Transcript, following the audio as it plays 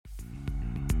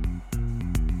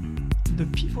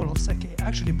the people of sake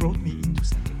actually brought me into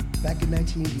sake. Back in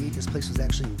 1988, this place was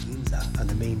actually in Ginza on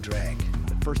the main drag.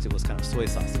 At first it was kind of soy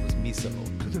sauce, it was miso.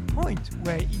 To the point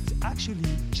where it actually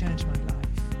changed my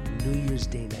life. New Year's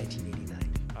Day 1989.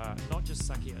 Not just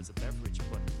sake as a beverage,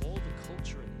 but all the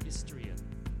culture and history.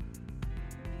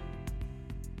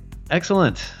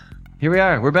 Excellent. Here we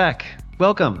are. We're back.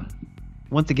 Welcome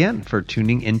once again for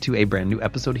tuning into a brand new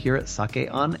episode here at Sake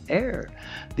on Air,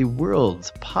 the world's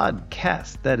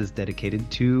podcast that is dedicated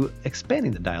to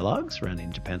expanding the dialogue surrounding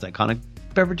Japan's iconic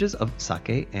beverages of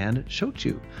sake and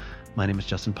shochu. My name is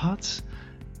Justin Potts,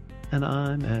 and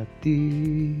I'm at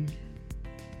the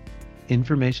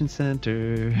Information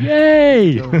Center.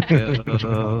 Yay!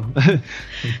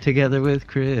 Together with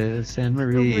Chris and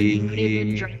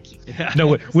Marie.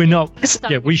 No, we're not.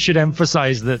 Yeah, we should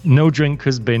emphasize that no drink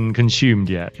has been consumed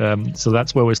yet. So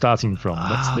that's where we're starting from.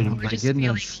 That's Oh, the, my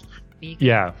goodness.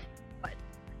 yeah,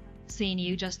 Seeing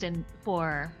you, Justin,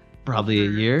 for Probably a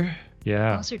year,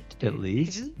 yeah. closer to at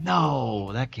least.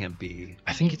 No, that can't be.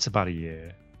 I think it's about a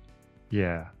year.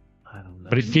 Yeah, I don't know.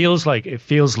 but it feels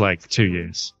like 2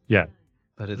 years. Yeah,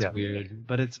 But it's Yeah. weird.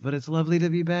 But it's lovely to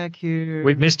be back here.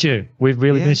 we've missed you. We've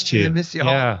really missed you. I miss you all.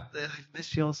 Yeah, I've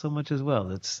missed you all so much as well.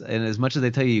 And as much as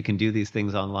they tell you can do these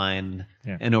things online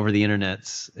Yeah. and over the internet,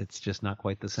 it's just not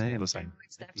quite the same. the same.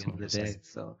 At the end of the day.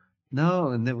 So no,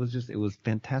 and it was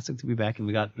fantastic to be back, and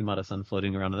we got Imada-san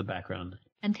floating around in the background,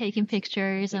 and taking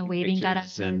pictures and waving at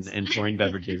us. and pouring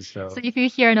beverages. So, So if you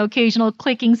hear an occasional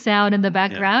clicking sound in the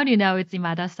background, you know it's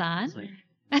Imada-san.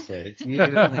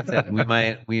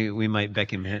 we might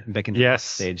beckon him to the Yes.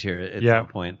 stage here at Yeah. some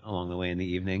point along the way in the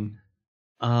evening.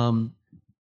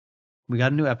 We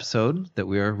got a new episode that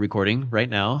we are recording right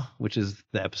now, which is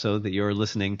the episode that you're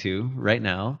listening to right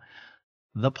now.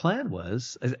 The plan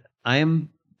was, I am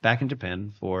back in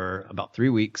Japan for about 3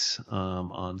 weeks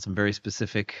on some very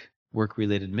specific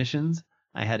work-related missions.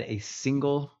 I had a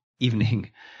single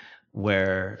evening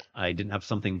where I didn't have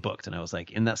something booked, and I was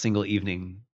like, in that single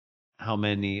evening, how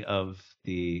many of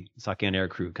the Sake on Air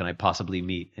crew can I possibly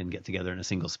meet and get together in a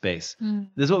single space?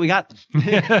 This is what we got.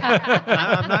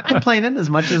 I'm not complaining as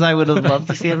much as I would have loved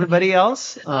to see everybody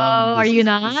else. Are you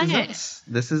not?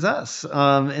 This is us.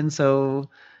 And so,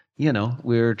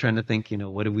 we're trying to think,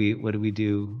 what do we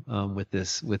do with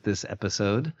this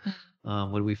episode?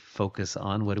 What do we focus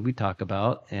on? What do we talk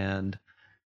about? And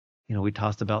we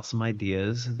tossed about some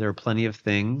ideas. There are plenty of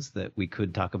things that we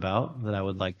could talk about that I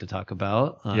would like to talk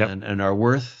about Yep. and are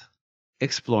worth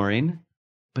exploring.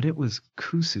 But it was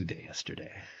Kusu Day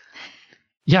yesterday.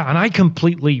 Yeah, and I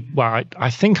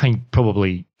think I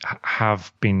probably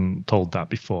have been told that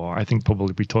before. I think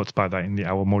probably we talked about that in the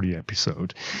Awamori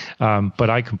episode, but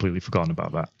I completely forgotten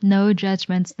about that. No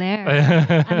judgments there.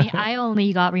 I mean, I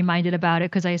only got reminded about it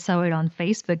because I saw it on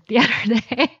Facebook the other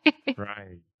day.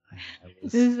 Right.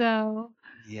 So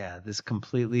Yeah, this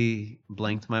completely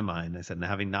blanked my mind. I said, now,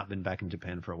 having not been back in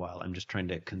Japan for a while, I'm just trying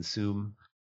to consume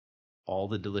all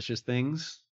the delicious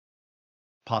things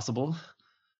possible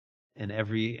in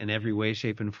every way,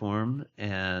 shape, and form,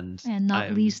 and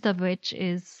not least of which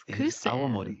is it's Kusu.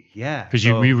 Awamori. Yeah, Because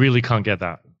so you really can't get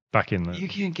that back in you the.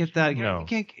 can't get that. No. You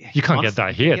can't get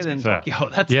that here, Get to be in fair.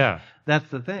 Tokyo. That's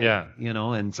the thing. Yeah.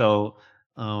 And so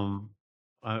I'm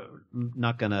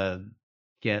not gonna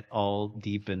get all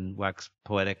deep and wax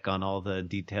poetic on all the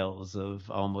details of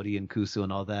Awamori and Kusu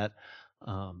and all that.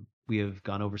 We have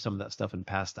gone over some of that stuff in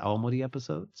past Awamori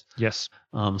episodes. Yes.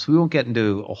 So we won't get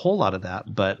into a whole lot of that,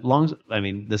 but long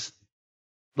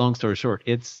story short,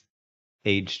 it's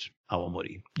aged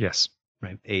Awamori, Yes.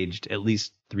 right? Aged at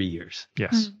least 3 years.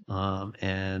 Yes.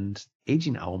 And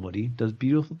aging Awamori does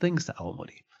beautiful things to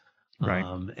Awamori. Right.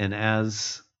 And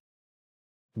as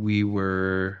we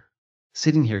were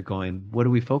sitting here going, what do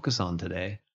we focus on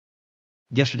today?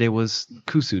 Yesterday was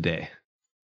Kusu Day.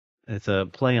 It's a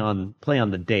play on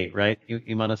the date, right?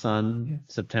 Imada-san,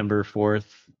 September 4th,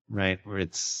 right? Where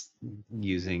it's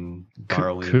using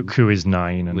borrowing. Ku is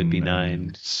 9 and would be 9.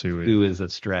 and Su Ku is a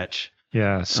stretch.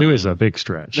 Yeah, Su is a big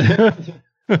stretch.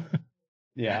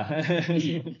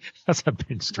 Yeah. That's a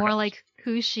big stretch. More like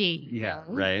Kushi. Yeah,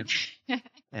 right.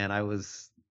 And I was,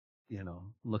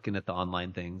 looking at the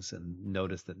online things and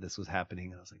noticed that this was happening.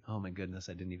 And I was like, oh my goodness,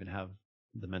 I didn't even have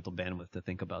the mental bandwidth to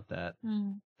think about that.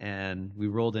 And we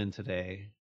rolled in today,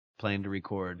 planning to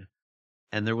record,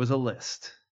 and there was a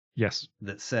list Yes.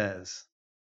 that says,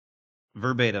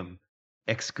 verbatim,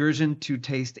 excursion to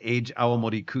taste age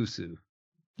Awamori Kusu.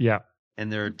 Yeah. And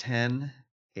there are 10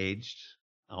 aged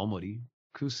Awamori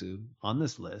Kusu on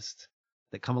this list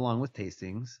that come along with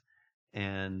tastings.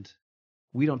 And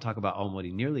we don't talk about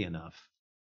Awamori nearly enough.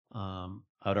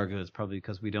 I would argue it's probably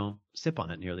because we don't sip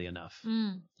on it nearly enough.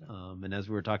 Mm. And as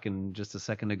we were talking just a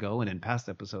second ago, and in past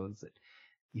episodes, that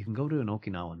you can go to an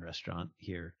Okinawan restaurant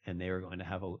here, and they are going to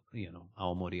have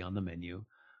awamori on the menu,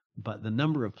 but the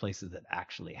number of places that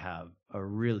actually have a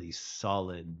really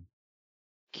solid,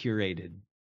 curated,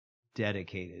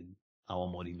 dedicated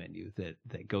awamori menu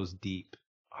that goes deep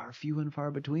are few and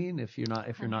far between. If you're not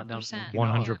down to 100%.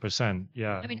 Okinawa. 100%.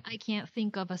 Yeah. I mean, I can't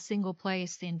think of a single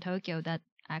place in Tokyo that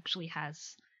actually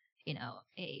has,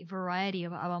 a variety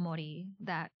of awamori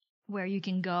where you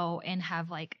can go and have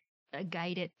like a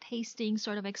guided tasting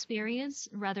sort of experience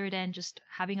rather than just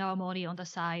having awamori on the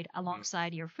side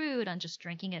alongside your food and just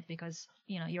drinking it because,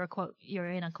 you're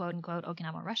in a quote unquote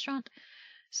Okinawan restaurant.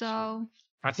 So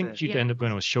I think it. you'd end up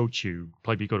going to a shochu,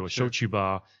 probably go to a Sure. shochu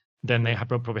bar. Then they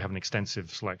probably have an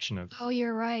extensive selection of oh,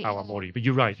 you're right. awamori. But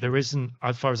you're right, there isn't,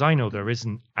 as far as I know, there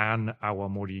isn't an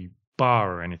awamori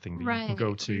bar or anything that you can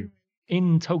go to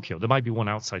in Tokyo. There might be one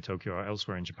outside Tokyo or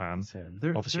elsewhere in Japan.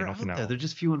 They're Obviously out in Okinawa. there. They're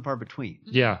just few and far between.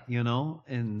 Yeah.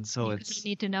 And so You it's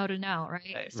need to know,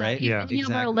 right? So right? if Yeah, any of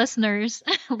our exactly. listeners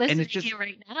listening just- here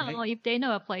right now, right? if they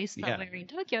know a place Yeah. somewhere in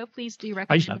Tokyo, please do I,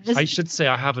 recommend us. I should say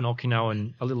I have a little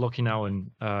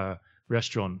Okinawan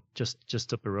restaurant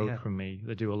just up the road Yeah. from me.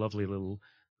 They do a lovely little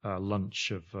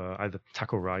lunch of either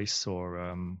taco rice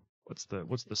or what's the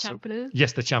soup? Champuru?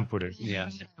 Yes, the champuru. Yeah.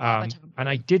 And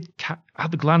I did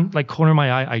at the corner of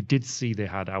my eye, I did see they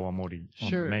had awamori on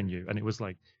Sure. the menu, and it was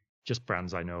like just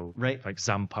brands I know, Right. like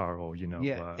Zampa or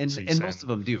and Seisen. most of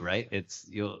them do, right? It's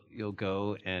you'll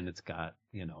go and it's got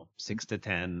 6 to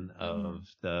 10 of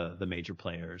the major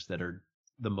players that are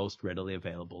the most readily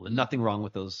available, and nothing wrong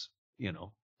with those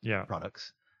Yeah,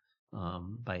 products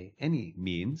by any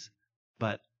means,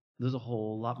 but there's a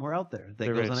whole lot more out there that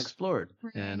There goes is. unexplored,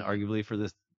 and Right. arguably for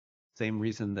this same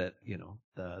reason that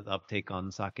the uptake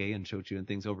on sake and shochu and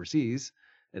things overseas,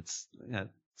 it's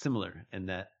similar in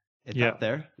that it's Yeah. out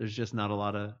there. There's just not a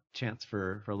lot of chance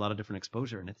for a lot of different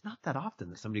exposure, and it's not that often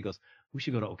that somebody goes, "We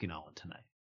should go to Okinawa tonight."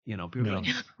 People No. are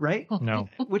like, right? no.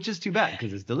 Which is too bad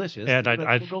because it's delicious. And but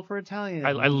I'd- we'll go for Italian.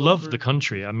 I we'll go love for- the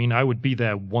country. I mean, I would be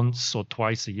there once or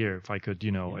twice a year if I could,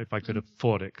 if I could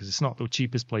afford it, because it's not the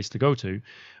cheapest place to go to.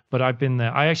 But I've been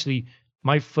there.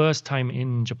 My first time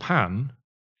in Japan,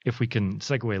 if we can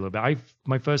segue a little bit,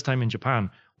 my first time in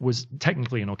Japan was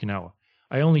technically in Okinawa.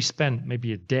 I only spent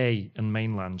maybe a day in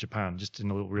mainland Japan, just in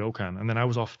a little ryokan, and then I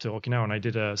was off to Okinawa and I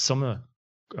did a summer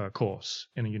course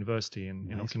in a university in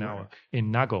Nice Okinawa, work.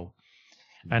 in Nago.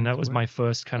 And that Nice was work. my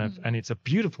first kind of, and it's a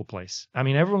beautiful place. I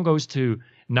mean, everyone goes to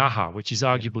Naha, which is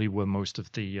arguably where most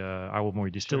of the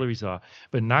Awamori distilleries are.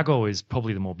 But Nago is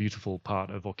probably the more beautiful part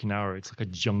of Okinawa. It's like a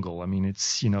jungle. I mean,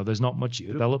 it's, there's not much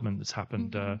development that's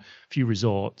happened. A few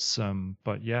resorts.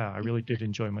 But yeah, I really did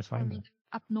enjoy my time there.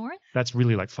 Up north? That's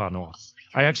really like far north.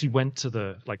 I actually went to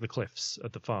the cliffs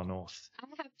at the far north. I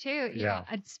have too. Yeah.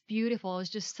 It's beautiful. It's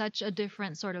just such a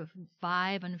different sort of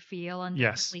vibe and feel and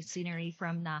Yes. definitely scenery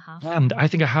from Naha. And I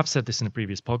think I have said this in a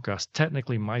previous podcast.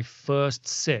 Technically, my first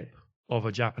sip of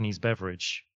a Japanese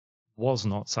beverage was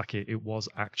not sake. It was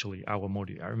actually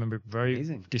awamori. I remember it very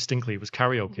Amazing. distinctly. It was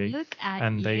karaoke, Look at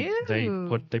and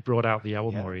you. they brought out the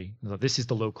awamori. Like, this is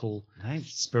the local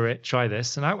Nice. spirit. Try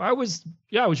this, and I was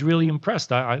really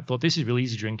impressed. I thought this is really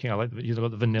easy drinking. I like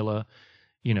got the vanilla,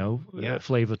 Yeah.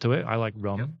 flavor to it. I like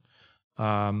rum.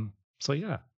 So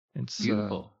yeah, it's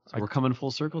Beautiful. So we're coming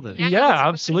full circle then. Yeah, that's what I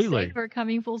absolutely. said, we're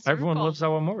coming full circle. Everyone loves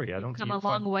awamori. I don't Come think a you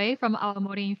find- long way from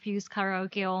awamori infused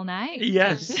karaoke all night.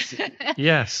 Yes.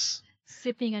 Yes.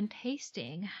 Sipping and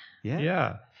tasting.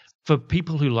 Yeah. For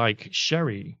people who like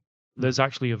sherry, there's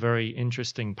actually a very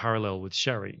interesting parallel with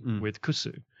sherry, with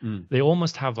Kusu. They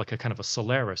almost have like a kind of a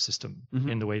Solera system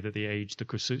in the way that they age the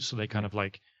Kusu. So they kind of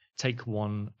like take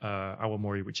one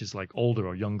awamori, which is like older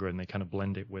or younger, and they kind of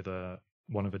blend it with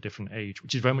one of a different age,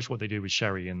 which is very much what they do with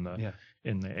sherry in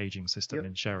the aging system Yep.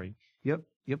 in sherry. Yep.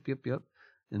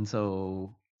 And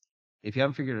so, if you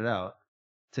haven't figured it out,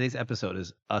 today's episode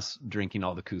is us drinking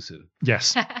all the Kusu.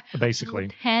 Yes, basically.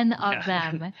 10 of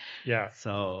them. Yeah.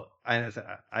 So I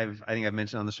think I've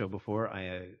mentioned on the show before,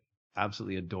 I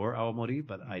absolutely adore awamori,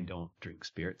 but I don't drink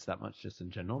spirits that much just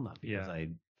in general. Not because Yeah. I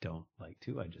don't like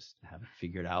to. I just haven't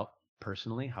figured out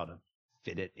personally how to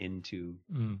fit it into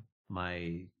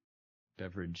my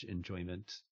beverage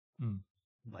enjoyment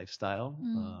lifestyle.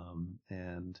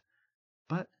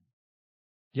 But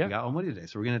Yeah. we got awamori today,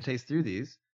 so we're gonna taste through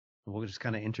these. And we'll just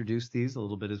kind of introduce these a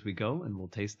little bit as we go, and we'll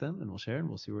taste them and we'll share and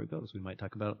we'll see where it goes. We might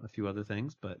talk about a few other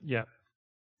things, but Yeah.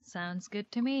 Sounds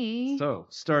good to me. so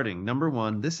starting number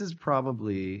one, this is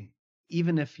probably,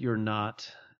 even if you're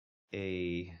not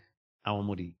a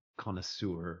awamori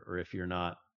connoisseur, or if you're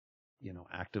not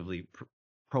actively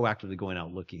proactively going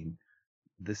out looking,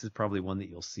 this is probably one that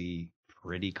you'll see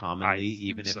pretty commonly,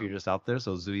 even if you're just out there.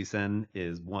 So Zui-sen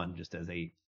is one, just as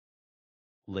a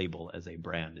label, as a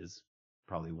brand, is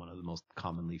probably one of the most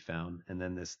commonly found. And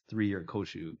then this 3-year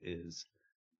Koshu is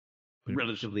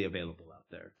relatively available out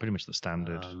there. Pretty much the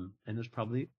standard. And there's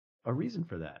probably a reason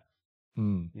for that. I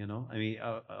mean,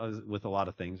 with a lot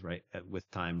of things, right? With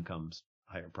time comes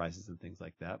higher prices and things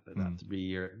like that. But that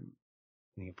 3-year,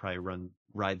 I think it probably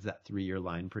rides that 3-year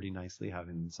line pretty nicely,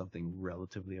 having something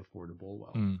relatively affordable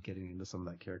while getting into some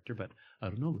of that character. But I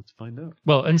don't know. Let's find out.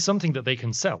 Well, and something that they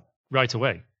can sell right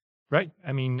away. Right,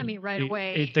 I mean, right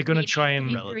away. They're going to try and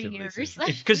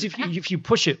because if you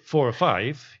push it 4 or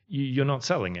 5, you're not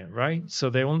selling it, right? So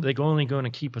they're only going to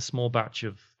keep a small batch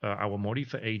of Awamori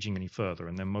for aging any further,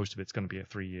 and then most of it's going to be a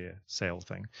 3-year sale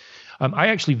thing. I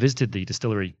actually visited the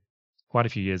distillery quite a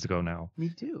few years ago now. Me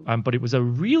too. But it was a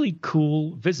really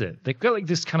cool visit. They've got like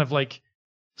this kind of like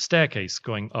staircase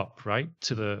going up, right,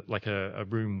 to the like a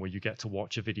room where you get to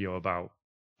watch a video about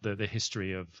the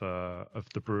history of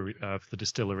the brewery, of the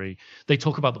distillery. They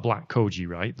talk about the black koji,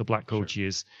 right? The black koji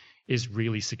is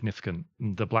really significant.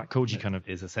 The black koji kind of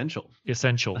is essential.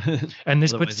 And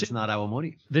this it's not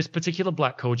Awamori. This particular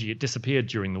black koji, it disappeared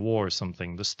during the war or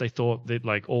something. They thought that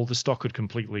like all the stock had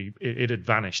completely it had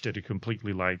vanished. It had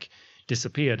completely like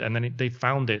disappeared. And then they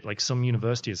found it, like some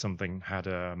university or something had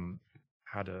a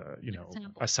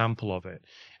sample of it,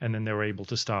 and then they were able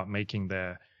to start making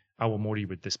their Awamori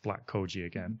with this black koji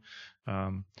again.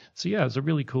 So yeah, it was a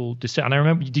really cool distill. And I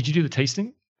remember, did you do the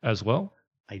tasting as well?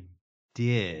 I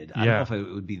did. I don't know if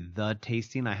it would be the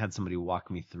tasting. I had somebody walk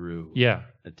me through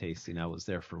the tasting. I was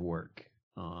there for work.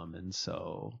 And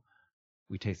so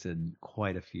we tasted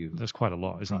quite a few. There's quite a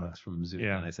lot, isn't there? From Zoom.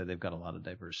 Yeah. And I said they've got a lot of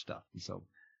diverse stuff. And so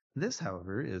this,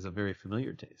 however, is a very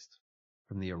familiar taste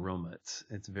from the aroma.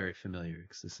 It's very familiar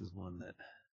because this is one that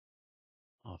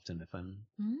often, if I'm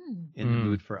in the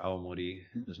mood for Awamori,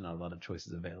 there's not a lot of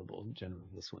choices available. Generally,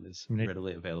 this one is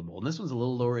readily available. And this one's a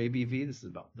little lower ABV. This is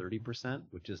about 30%,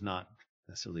 which is not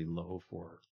necessarily low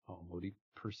for Awamori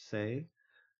per se.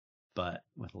 But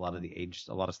with a lot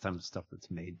of times stuff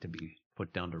that's made to be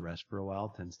put down to rest for a while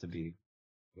tends to be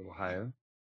a little higher.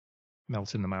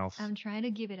 Melts in the mouth. I'm trying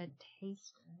to give it a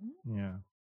taste. Yeah.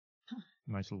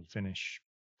 Nice little finish.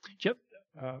 Yep.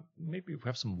 Maybe we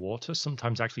have some water.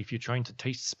 Sometimes, actually, if you're trying to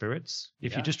taste spirits,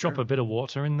 if you just drop a bit of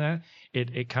water in there,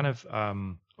 it kind of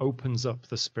opens up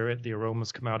the spirit. The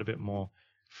aromas come out a bit more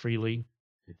freely.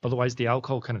 Otherwise, the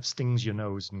alcohol kind of stings your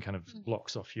nose and kind of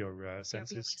blocks off your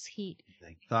senses. Heat.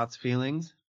 Thoughts,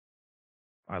 feelings?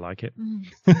 I like it.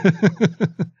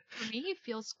 For me, it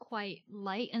feels quite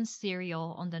light and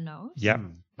cereal on the nose. Yeah.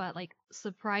 But like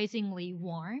surprisingly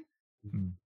warm,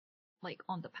 like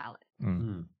on the palate.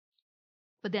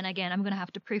 But then again, I'm going to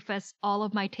have to preface all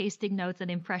of my tasting notes and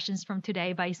impressions from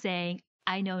today by saying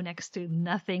I know next to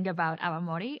nothing about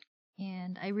Awamori.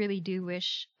 And I really do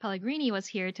wish Pellegrini was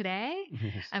here today.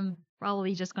 I'm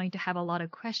probably just going to have a lot of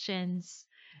questions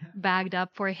bagged up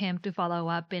for him to follow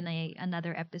up in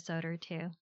another episode or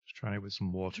two. Just trying it with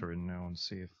some water in now and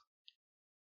see if...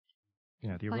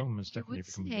 Yeah, the aroma is definitely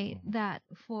becoming... I would say that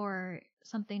for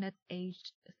something that's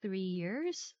aged 3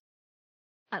 years...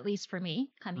 At least for me,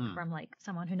 coming from like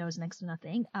someone who knows next to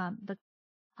nothing, the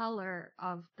color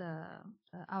of the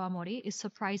Awamori is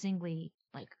surprisingly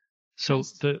like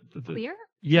the clear.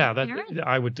 Yeah,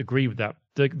 I would agree with that.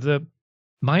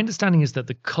 My understanding is that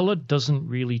the color doesn't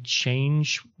really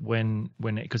change when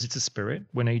because it's a spirit,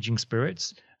 when aging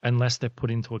spirits, unless they're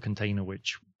put into a container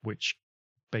which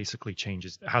basically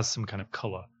changes, has some kind of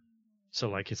color. So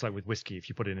like it's like with whiskey, if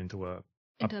you put it into a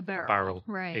barrel,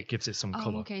 right? It gives it some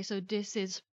color. Okay, so this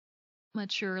is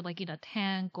mature like in a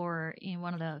tank or in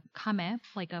one of the kame,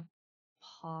 like a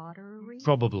pottery?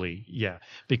 Probably, yeah,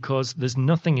 because there's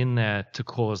nothing in there to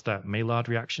cause that Maillard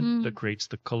reaction that creates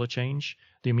the color change.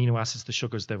 The amino acids, the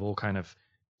sugars, they've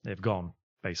gone,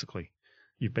 basically.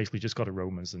 You've basically just got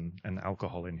aromas and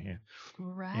alcohol in here.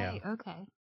 Right, okay.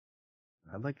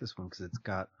 I like this one because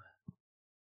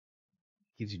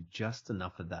gives you just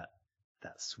enough of that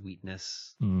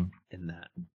sweetness in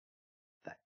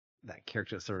that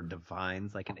character that sort of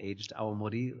defines like an aged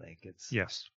Awamori. Like it's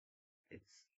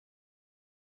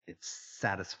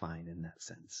satisfying in that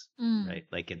sense, right?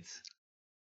 Like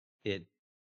it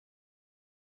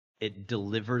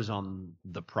delivers on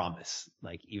the promise,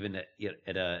 like even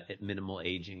at minimal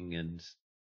aging and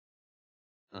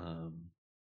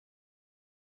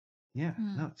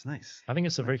no, it's nice. I think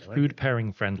it's a very food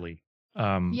pairing friendly.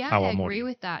 Yeah, Awamori. I agree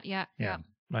with that. Yeah. I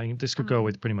think this could go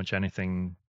with pretty much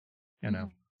anything,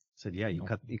 Said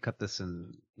you cut this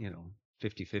in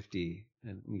 50-50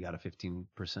 and you got a 15%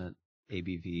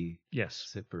 ABV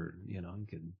Yes. sipper, you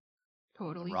can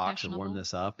Totally rocks and warm fashionable.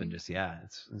 this up and just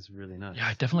it's really nice. Yeah,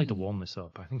 I'd definitely like to warm this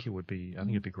up. I think it'd be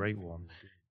great warm.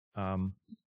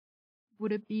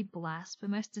 Would it be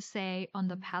blasphemous to say on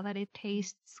the palate it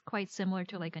tastes quite similar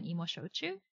to like an imo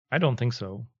shochu? I don't think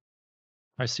so.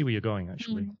 I see where you're going,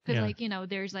 actually. Because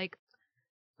there's like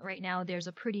right now there's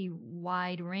a pretty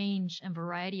wide range and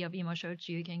variety of imo shochu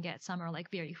you can get. Some are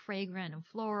like very fragrant and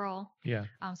floral. Yeah.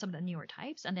 Some of the newer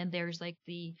types, and then there's like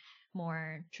the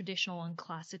more traditional and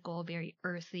classical, very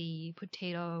earthy,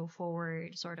 potato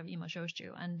forward sort of imo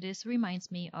shochu. And this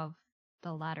reminds me of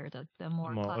the latter, the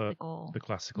more classical. The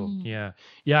classical. Yeah.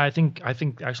 Yeah, I think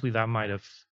actually that might have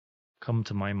come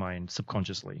to my mind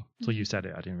subconsciously. So you said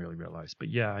it, I didn't really realize. But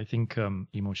yeah, I think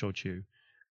imo shochu.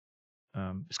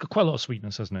 It's got quite a lot of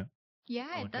sweetness, hasn't it?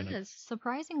 Yeah, it does,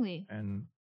 surprisingly. And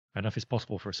I don't know if it's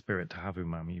possible for a spirit to have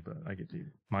umami, but it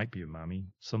might be umami,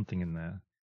 something in there.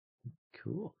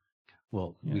 Cool.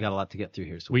 Well, we got a lot to get through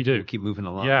here, so we do. We'll keep moving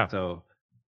along. Yeah. So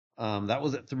that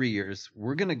was at 3 years.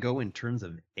 We're gonna go in terms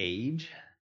of age.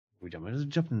 Let's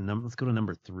jump to number. Let's go to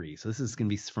number 3. So this is gonna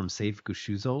be from Seifuku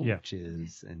Shuzo, which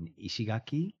is an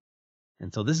Ishigaki,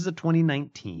 and so this is a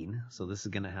 2019. So this is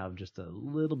gonna have just a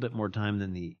little bit more time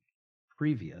than the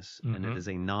previous, and it is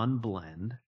a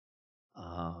non-blend.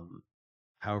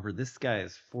 However, this guy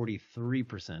is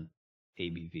 43%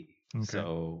 ABV,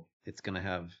 so it's gonna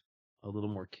have a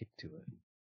little more kick to it.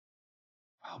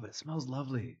 Oh, but it smells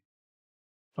lovely.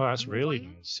 Oh, that's really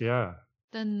nice. Yeah.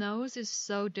 The nose is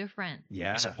so different.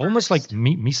 Yeah. It's almost like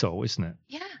miso, isn't it?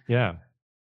 Yeah. Yeah.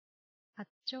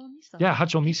 Hacho miso. Yeah,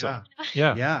 hacho miso.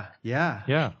 Yeah.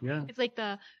 Yeah. It's like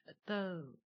the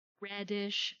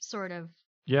reddish sort of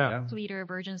sweeter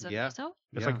versions of miso.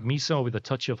 It's like miso with a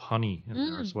touch of honey in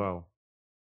there as well.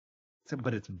 So,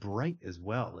 but it's bright as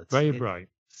well. It's very bright.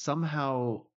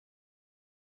 Somehow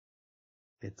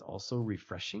it's also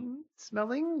refreshing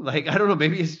smelling. Like, I don't know,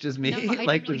 maybe it's just me. No, like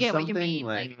I there's get what you something mean.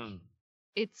 like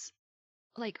it's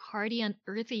like hearty and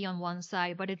earthy on one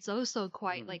side, but it's also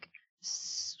quite like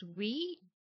sweet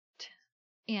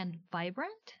and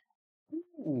vibrant.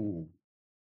 Ooh.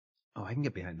 Oh, I can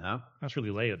get behind that. That's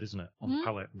really layered, isn't it? On the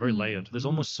palate. Very layered. There's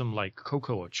almost some like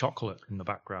cocoa or chocolate in the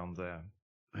background there.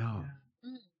 Oh.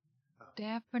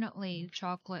 Definitely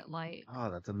chocolate light. Oh,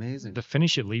 that's amazing. The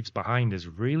finish it leaves behind is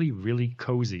really, really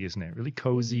cozy, isn't it? Really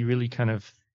cozy, really kind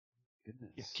of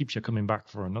keeps you coming back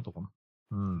for another one.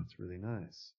 It's really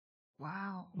nice.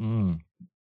 Wow.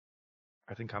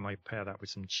 I think I might pair that with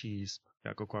some cheese.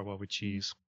 Yeah, go quite well with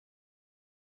cheese.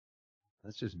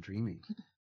 That's just dreamy.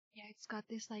 Yeah, it's got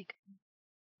this like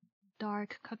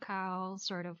dark cacao,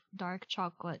 sort of dark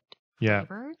chocolate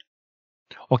flavor.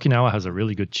 Okinawa has a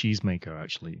really good cheesemaker,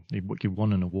 actually. They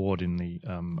won an award in the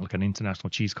like an international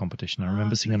cheese competition. I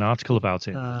remember seeing an article about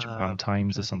it in the Japan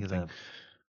Times or something.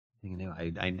 I know.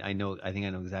 I think I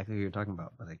know exactly what you're talking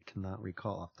about, but I cannot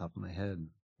recall off the top of my head.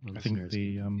 I think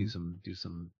the do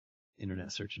some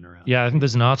internet searching around. Yeah, I think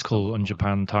there's an article on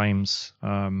Japan Times.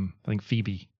 I think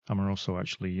Phoebe Amoroso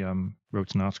actually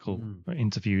wrote an article,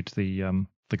 interviewed the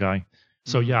guy.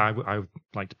 So yeah, I would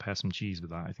like to pair some cheese with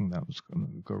that. I think that was going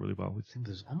to go really well with. I think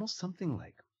there's almost something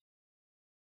like,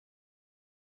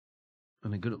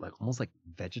 almost like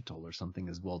vegetal or something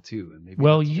as well too. And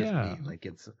maybe just me. Like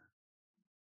it's,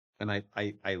 and I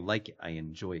like it. I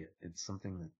enjoy it. It's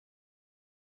something that.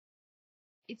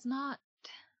 It's not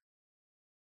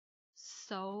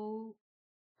so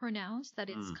pronounced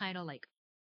that it's kind of like,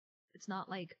 it's not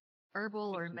like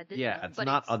herbal or medicinal. Yeah, it's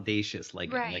not audacious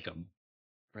like a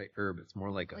herb. It's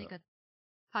more like a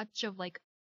touch of like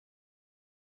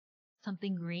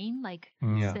something green, like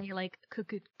say like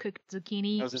cooked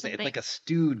zucchini. I was gonna say it's like a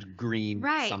stewed green,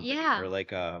 something, or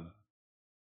like a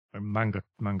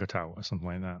mangatao or something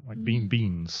like that, like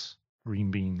beans,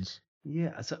 green beans.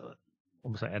 Yeah, so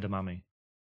almost like edamame.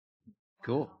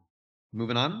 Cool.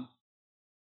 Moving on.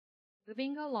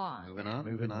 Moving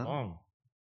along.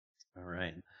 All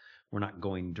right. We're not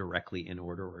going directly in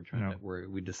order. We're trying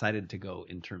we decided to go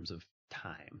in terms of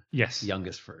time. Yes.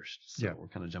 Youngest first. So we're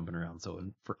kind of jumping around. So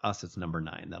for us, it's number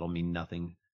 9. That'll mean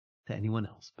nothing to anyone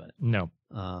else, but no.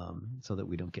 So that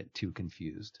we don't get too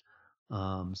confused.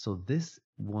 So this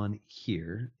one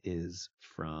here is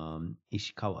from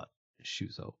Ishikawa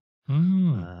Shuzo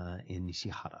in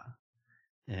Nishihara.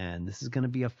 And this is going to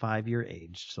be a 5-year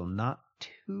age, so not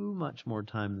too much more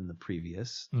time than the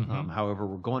previous. However,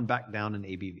 we're going back down in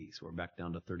ABV, so we're back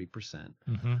down to 30%.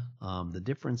 The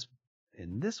difference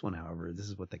in this one, however, this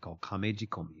is what they call kameji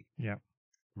komi. Yeah.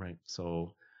 Right.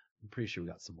 So I'm pretty sure we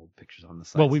got some old pictures on the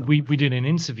site. Well, we somewhere. did an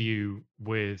interview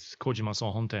with Kojima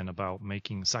Sonhonten about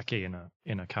making sake in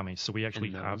a kame, so we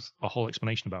actually have those. a whole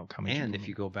explanation about kame. And if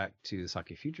you go back to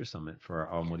Sake Future Summit for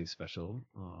our Awamori special,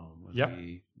 when Yep.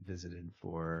 we visited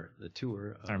for the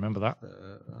tour, I remember that.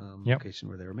 The Yep. location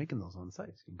where they were making those on site.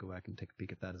 You can go back and take a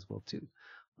peek at that as well too.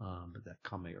 But that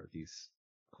kame or these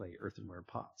clay earthenware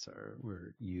pots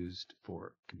were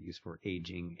can be used for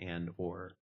aging and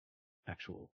or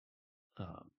actual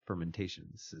fermentation.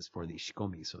 This is for the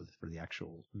shikomi, so for the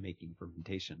actual making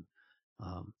fermentation.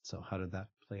 So how did that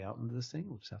play out into this thing?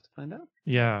 We'll just have to find out.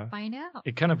 Yeah. Find out.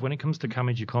 It kind of, when it comes to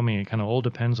kamejikomi, it kind of all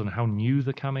depends on how new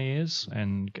the kame is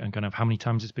and kind of how many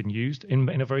times it's been used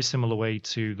in a very similar way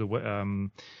to the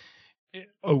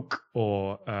oak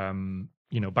or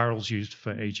barrels used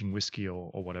for aging whiskey or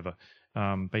whatever.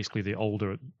 Basically, the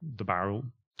older the barrel,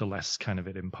 the less kind of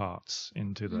it imparts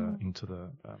into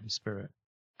the spirit.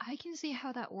 I can see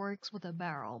how that works with a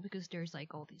barrel because there's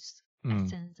like all these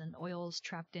essence and oils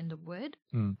trapped in the wood.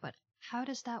 But how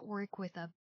does that work with a?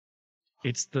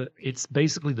 It's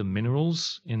basically the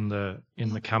minerals in the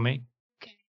kame.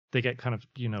 Okay. They get kind of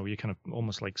you kind of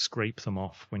almost like scrape them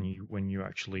off when you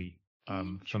actually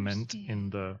ferment in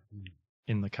the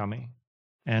kame.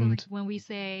 And So like when we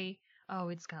say, oh,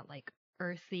 it's got like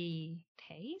earthy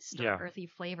taste or Yeah. earthy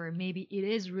flavor, maybe it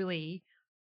is really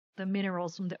the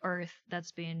minerals from the earth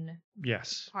that's been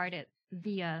yes, imparted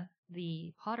via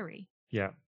the pottery. yeah.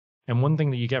 And one thing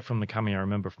that you get from the kame, I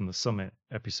remember from the summit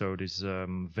episode, is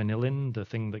vanillin, the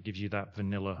thing that gives you that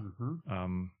vanilla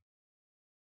Mm-hmm.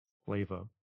 flavor. I'm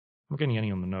not getting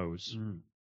any on the nose.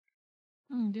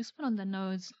 This one on the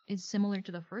nose is similar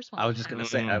to the first one. I was just gonna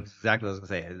say Mm. that's exactly what I was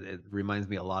gonna say. It reminds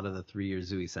me a lot of the 3-year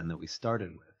Zui-sen that we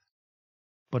started with.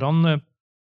 But on the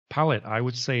palate, I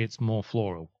would say it's more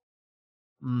floral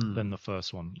Mm. than the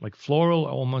first one. Like floral,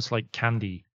 almost like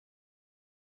candy.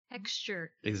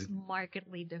 Texture Is- is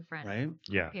markedly different Right?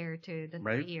 Yeah. compared to the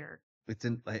Right. year. It's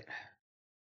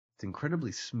it's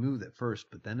incredibly smooth at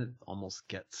first, but then it almost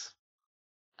gets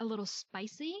A little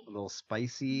spicy. a little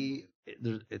spicy.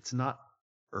 It's not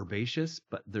herbaceous,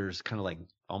 but there's kind of like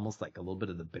almost like a little bit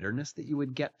of the bitterness that you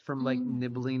would get from like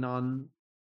nibbling on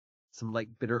some like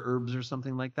bitter herbs or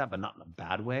something like that, but not in a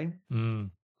bad way.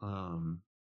 Mm. And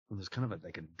there's kind of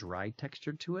like a dry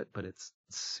texture to it, but it's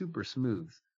super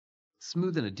smooth.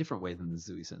 Smooth in a different way than the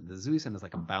Zui-sen. The Zui-sen is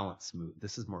like a balanced smooth.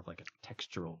 This is more of like a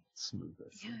textural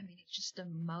smoothness. Yeah, I mean, it's just the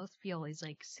mouthfeel is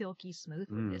like silky smooth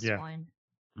Mm, with this yeah. one.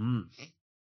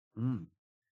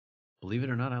 Believe it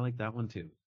or not, I like that one too.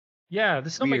 Yeah,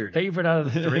 this is not my Weird. favorite out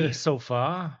of the three so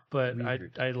far, but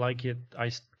Weird. I like it.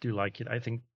 I do like it. I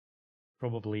think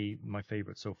probably my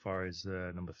favorite so far is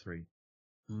number 3.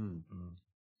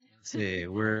 Let's see,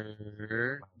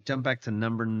 we're jump back to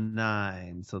number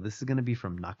 9. So this is going to be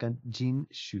from Nakajin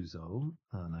Shuzo,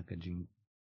 Nakajin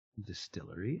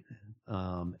Distillery,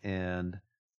 and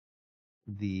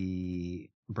the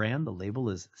brand, the label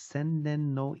is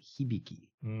Sennen no Hibiki.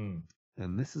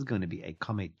 And this is going to be a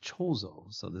kame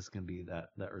chozo. So this is going to be that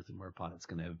earthenware pot. It's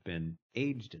going to have been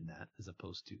aged in that as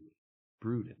opposed to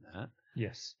brewed in that.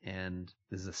 Yes. And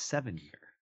this is a 7-year.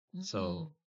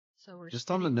 So we're just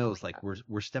on the stepping nose, going like up.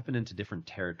 we're stepping into different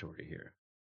territory here.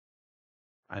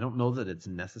 I don't know that it's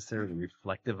necessarily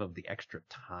reflective of the extra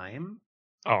time.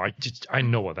 Oh, I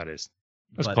know what that is.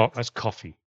 That's But that's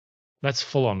coffee. That's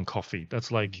full on coffee.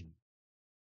 That's like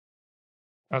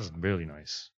that's really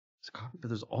nice. It's coffee, but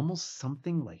there's almost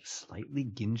something like slightly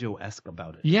Ginjo-esque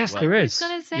about it. Yes, Well, there I is. was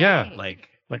gonna say. Yeah, Like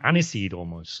like aniseed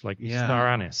almost, like Yeah. star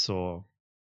anise or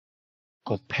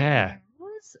On the pear.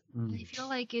 nose, I mm, feel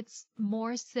like it's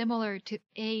more similar to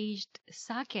aged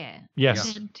sake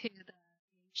Yes. than to the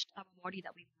aged Awamori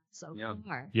that we've had so Yeah.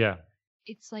 far. Yeah.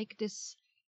 It's like this.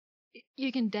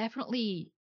 You can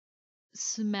definitely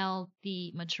smell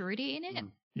the maturity in it,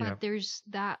 but Yeah. there's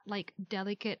that like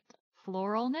delicate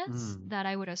floralness Mm. that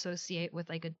I would associate with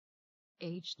like a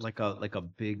aged like a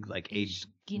big like aged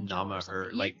ginjo nama or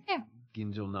something. like Yeah.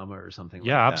 ginjo nama or something.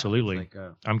 Yeah, like that. absolutely. It's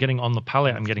like I'm getting on the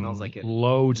palate. It I'm getting smells like it.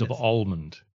 loads of It's-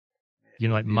 almond. You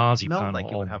know, like it marzipan smelled or like it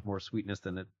would almond. have more sweetness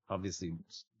than it obviously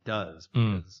does.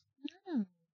 Mm. Because Mm.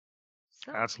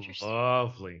 So That's interesting.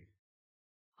 lovely.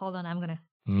 Hold on, I'm gonna.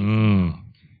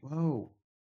 whoa,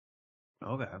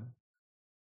 okay,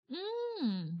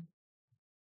 Mm.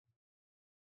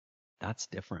 that's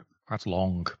different. That's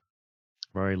long.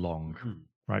 Very long. Mm.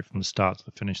 Right from the start to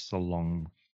the finish, it's a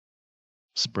long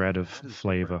spread of That is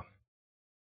flavor.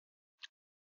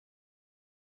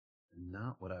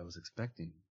 Not what I was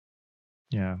expecting.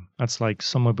 Yeah, that's like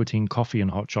somewhere between coffee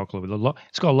and hot chocolate with a lot.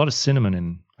 It's got a lot of cinnamon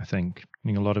in, I think. I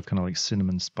think a lot of kind of like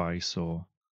cinnamon spice or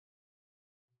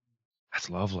That's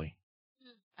lovely.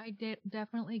 I did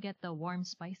definitely get the warm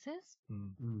spices,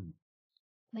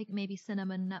 like maybe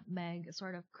cinnamon, nutmeg,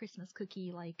 sort of Christmas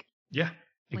cookie like Yeah,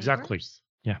 exactly. flavors.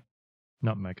 Yeah,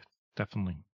 nutmeg,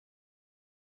 definitely.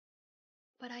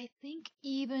 But I think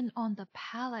even on the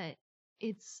palate,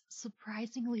 it's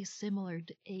surprisingly similar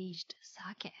to aged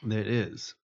sake. It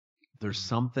is. There's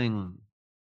something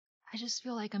I just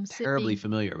feel like I'm terribly sipping.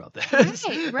 familiar about this.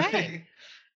 Right.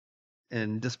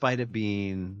 And despite it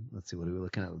being, let's see, what are we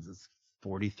looking at? It's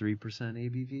 43%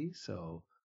 ABV, so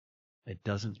it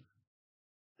doesn't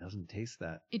taste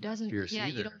that. It doesn't. fierce Yeah,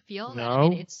 you either. don't feel that. No, I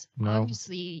mean, it's no.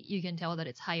 obviously you can tell that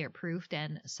it's higher proof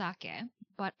than sake,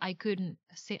 but I couldn't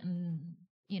sit and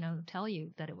tell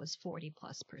you that it was 40+%.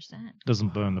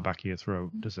 Doesn't burn the back of your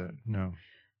throat, does it? No.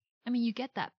 I mean, you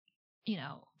get that,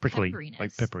 Prickly, pepperiness.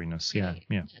 like pepperiness. Yeah, right,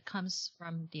 yeah. that comes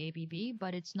from the ABV,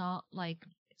 but it's not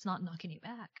knocking you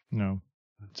back. No.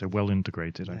 So well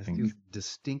integrated, Yeah, I it think. feels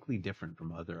distinctly different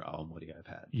from other Awamori I've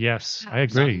had. Yes, I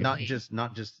agree. Not just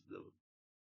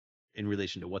in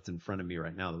relation to what's in front of me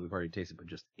right now that we've already tasted, but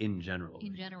just in general.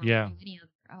 In general, Yeah. like any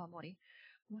other awamori.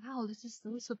 Wow, this is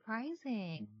so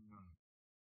surprising.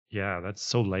 Yeah, that's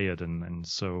so layered and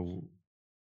so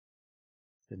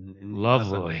And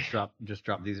lovely. Just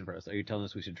drop these in for us. Are you telling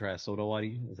us we should try a soda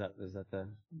wadi? Is that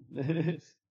the?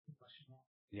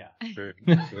 Yeah, sure.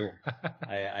 Sure.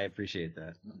 I appreciate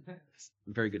that.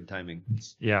 Very good timing.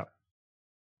 Yeah.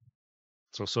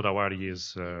 So sodawari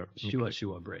is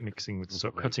Shua break. mixing with That's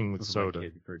what my- cutting with that's what my soda.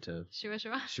 kid referred to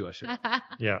Sure. shua.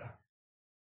 Yeah.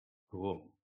 Cool.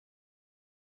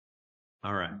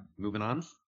 All right, moving on.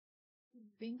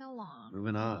 Moving along.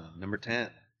 Moving on. Number 10.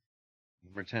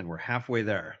 We're halfway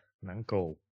there.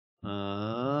 Nanko.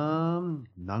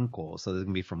 Nanko. So this is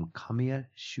gonna be from Kamiya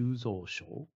Shuzo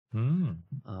Sho. Mm.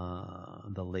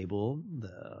 The label,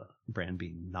 the brand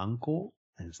being Nanko,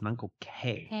 and it's Nanko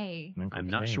K. Hey. I'm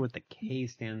not sure what the K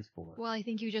stands for. Well, I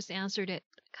think you just answered it,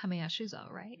 Kamiya Shuzo,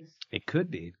 right? It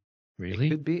could be. Really? It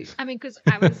could be. I mean, because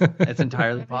I was. It's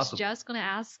entirely I was possible. just gonna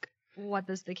ask what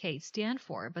does the K stand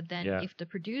for, but then Yeah. if the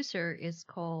producer is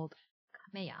called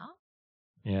Kamiya,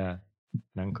 Yeah.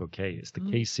 Nanko K. It's the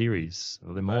K series.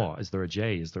 Are there more? Is there a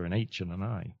J? Is there an H and an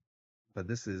I? But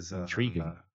this is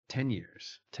Intriguing. 10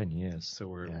 years. 10 years. So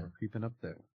we're Yeah. creeping up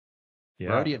there. Yeah.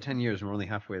 We're already at 10 years and we're only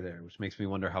halfway there, which makes me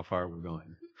wonder how far we're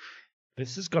going.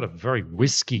 This has got a very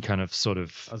whiskey kind of sort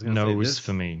of I was gonna say, nose this-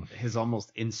 for me. His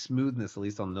almost in smoothness, at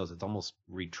least on the nose, it's almost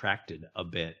retracted a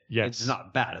bit. Yes. It's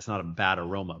not bad. It's not a bad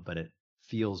aroma, but it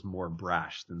feels more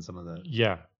brash than some of the.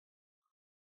 Yeah.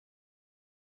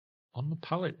 On the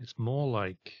palate, it's more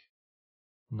like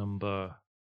number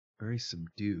Very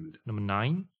subdued.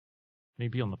 9.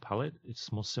 Maybe on the palate,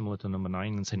 it's more similar to number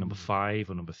 9 than say number 5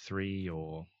 or number 3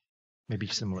 or maybe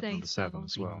I'd similar to say number 7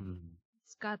 as so. well.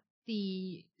 it's got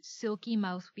the silky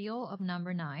mouthfeel of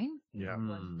number 9. Yeah.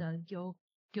 Was the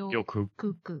Gyoku.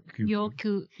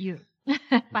 Gyoku yu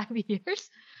 5 years.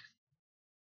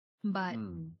 But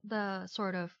Mm. the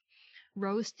sort of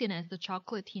roastiness, the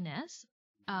chocolatiness,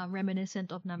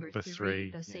 reminiscent of number Number 3,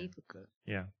 the yeah. seifuku.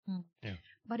 Yeah.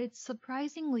 But it's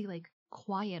surprisingly like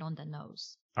quiet on the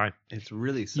nose. It's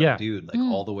really Yeah. subdued, like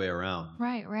Mm. all the way around.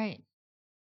 Right.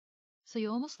 So you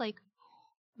almost like,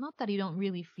 not that you don't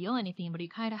really feel anything, but you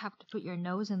kind of have to put your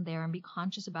nose in there and be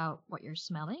conscious about what you're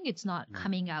smelling. It's not Mm.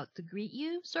 coming out to greet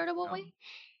you, sort of a No. way.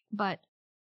 But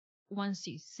once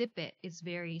you sip it, it's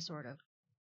very sort of,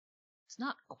 it's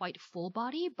not quite full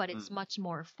body, but it's Mm. much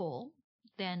more full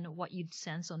than what you'd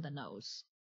sense on the nose.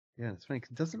 Yeah, it's funny.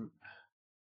 'Cause it doesn't.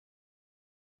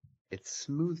 It's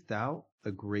smoothed out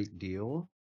a great deal,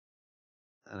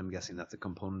 and I'm guessing that's a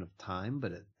component of time.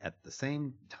 But at the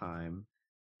same time,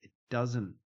 it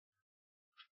doesn't.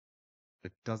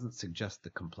 It doesn't suggest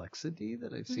the complexity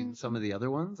that I've seen in some of the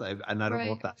other ones. And I don't know if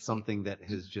Right. that's something that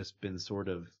has just been sort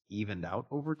of evened out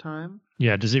over time.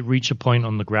 Yeah, does it reach a point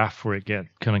on the graph where it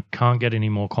can't get any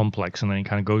more complex and then it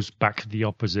kind of goes back the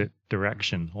opposite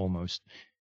direction almost?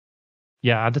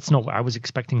 Yeah, that's not. I was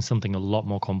expecting something a lot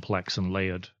more complex and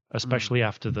layered, especially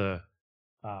after the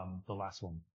last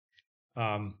one.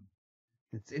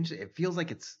 It's interesting. It feels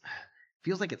like it's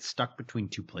stuck between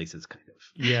two places, kind of.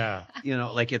 Yeah, You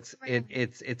know, like it's Right.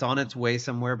 it's on its way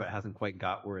somewhere, but hasn't quite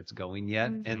got where it's going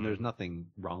yet. Mhm. And there's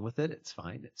nothing wrong with it. It's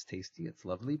fine. It's tasty. It's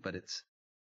lovely, but it's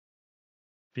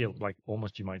feel like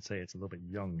almost you might say it's a little bit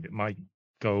young. It might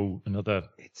go another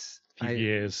few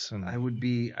years. And I would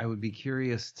be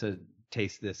curious to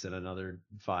taste this in another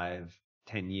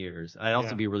 5-10 years. I'd also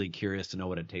Yeah. be really curious to know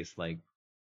what it tastes like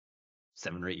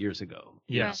 7 or 8 years ago.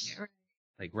 yes, Right.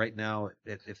 Like right now,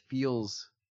 it feels,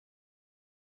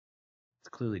 it's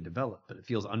clearly developed, but it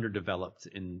feels underdeveloped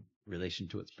in relation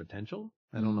to its potential.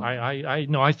 I don't know. I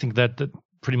no, I think that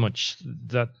pretty much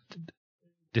that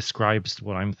describes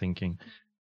what I'm thinking.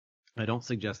 I don't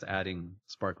suggest adding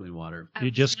sparkling water. I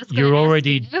was just gonna You're ask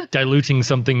already you. diluting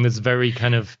something that's very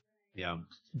kind of Yeah.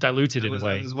 diluted It in was, a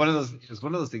way. it was one of those. It was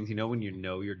one of those things, when you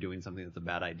know you're doing something that's a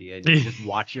bad idea, and you just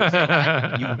watch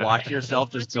yourself. You watch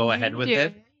yourself just go ahead with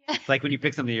it. It's like when you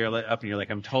pick something up and you're like,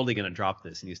 I'm totally gonna drop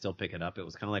this, and you still pick it up. It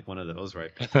was kind of like one of those where I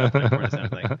picked it up and I was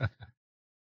like,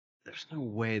 there's no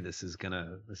way this is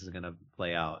gonna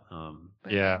play out.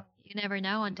 But Yeah. you never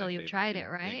know until my you've favorite tried thing. it,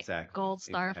 right? Exactly. Gold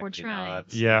star for Exactly. Now trying.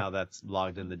 that's, Yeah. now that's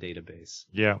logged in the database.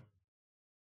 Yeah.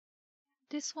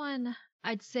 This one,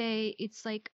 I'd say it's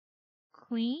like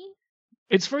clean,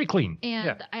 It's very clean. and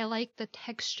Yeah. I like the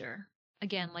texture.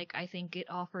 Again, like I think it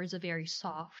offers a very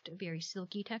soft, very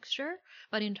silky texture.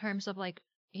 But in terms of like,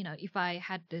 if I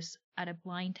had this at a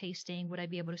blind tasting, would I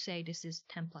be able to say this is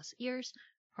 10 plus years?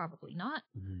 Probably not.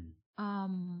 I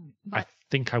But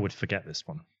think I would forget this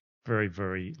one. Very,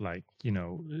 very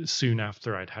soon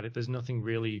after I'd had it. There's nothing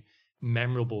really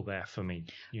memorable there for me.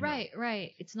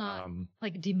 right. It's not Um,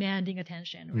 like demanding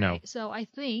attention, right? No. So I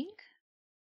think,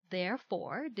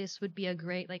 therefore, this would be a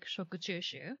great like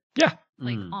shokuchushu, yeah.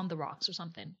 like on the rocks or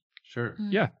something. Sure.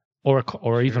 Mm. Yeah.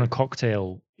 Or even a Sure.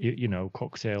 cocktail,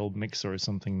 cocktail mixer or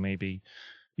something, maybe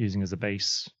using as a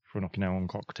base for an Okinawan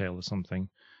cocktail or something.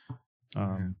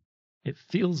 It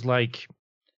feels like,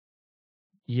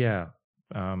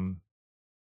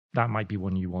 that might be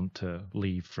one you want to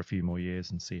leave for a few more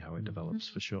years and see how it develops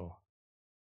for sure.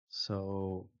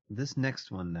 So this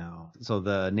next one now. So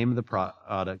the name of the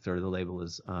product or the label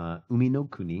is Umi no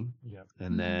Kuni, Yeah.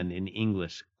 and then in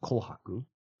English Kohaku.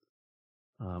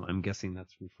 I'm guessing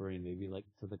that's referring maybe like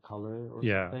to the color or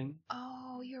Yeah. something.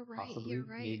 Oh, you're right. Possibly, You're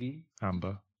right. maybe,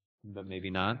 Amber. but maybe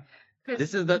not. 'Cause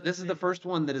This is the first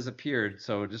one that has appeared.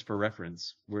 So just for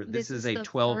reference, this is a the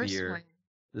 12-year. first one.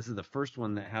 This is the first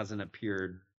one that hasn't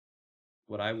appeared.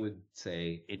 What I would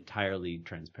say entirely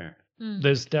transparent. Mm.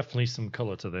 There's definitely some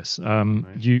color to this.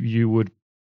 Right. You would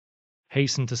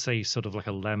hasten to say sort of like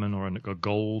a lemon or a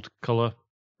gold color,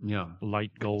 Yeah,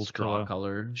 light gold straw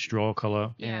color, straw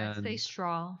color. Yeah, I'd say and-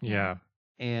 straw. Yeah.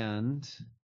 And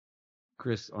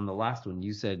Chris, on the last one,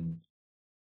 you said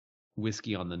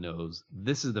whiskey on the nose.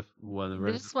 This is the one.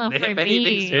 This one if for anything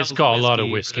me. smells It's got a lot of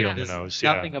whiskey, whiskey on the this- nose,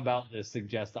 yeah. Nothing about this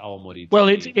suggests Awamori. Well,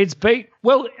 to it's me.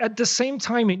 well at the same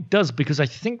time it does, because I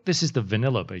think this is the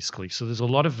vanilla basically. So there's a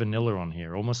lot of vanilla on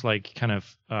here, almost like kind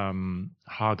of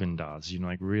Haagen-Dazs,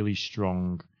 like really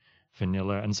strong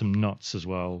vanilla and some nuts as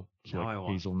well, Now I like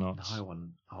want- hazelnuts. Now I want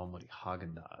Awamori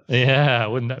Haagen-Dazs. Yeah,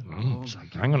 wouldn't that? Oh It's my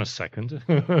like, hang on a second.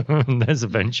 There's a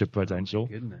venture potential.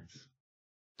 Goodness.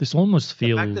 This almost The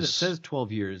feels. fact that it says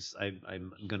 12 years,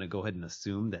 I'm going to go ahead and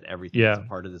assume that everything Yeah. that's a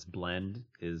part of this blend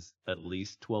is at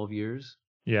least 12 years,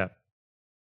 Yeah,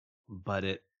 but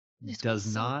it This does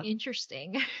was so not.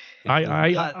 interesting. it I- does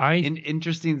I- not- I-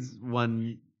 interesting's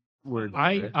one word. for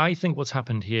it. I think what's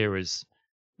happened here is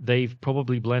they've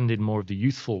probably blended more of the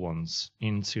youthful ones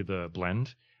into the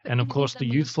blend, But and of maybe course the the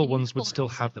most youthful ones would youthful still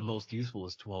ones. have the most useful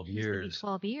is 12 Used to be years.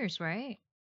 12 years, right?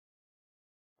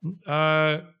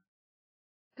 Uh,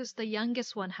 Because the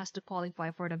youngest one has to qualify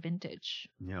for the vintage.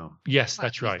 Yeah, yes, But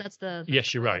that's because right. That's the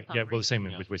Yes, you're right. Yeah, well, the same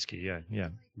Yeah. with whiskey. Yeah, yeah.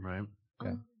 right.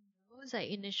 Yeah. Those I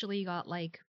initially got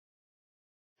like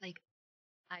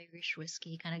Irish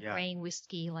whiskey, kind of Yeah. grain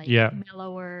whiskey, like Yeah.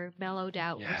 mellowed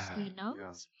out Yeah, whiskey yeah.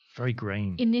 notes. Very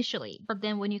grain. Initially, but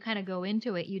then when you kind of go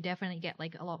into it, you definitely get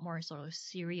like a lot more sort of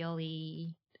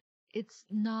cereally. It's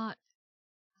not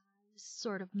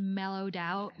sort of mellowed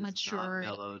out, It's matured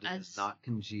not mellowed. as It's not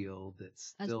congealed.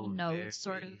 It's as still we know, it's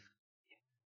sort of very-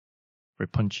 Very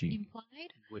punchy.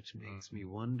 implied. which makes me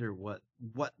wonder what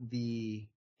the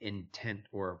intent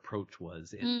or approach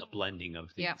was in the blending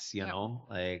of these. Yeah, You yeah. know,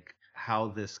 like how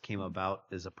this came about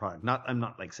as a product. I'm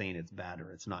not like saying it's bad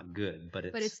or it's not good,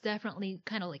 but But it's definitely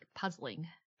kind of like puzzling.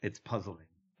 it's puzzling.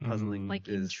 Mhm. Puzzling, Like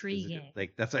is intriguing.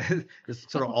 like that's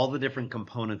just sort of all the different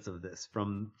components of this,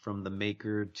 from the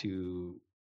maker to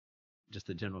just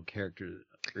the general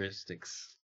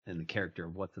characteristics and the character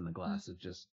of what's in the glass is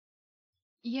just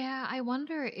Yeah, I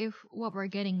wonder if what we're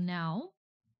getting now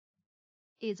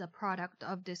is a product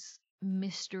of this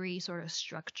mystery sort of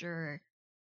structure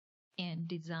and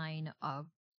design of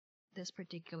this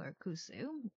particular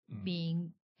kusu,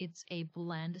 being it's a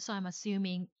blend. So I'm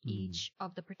assuming each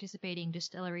of the participating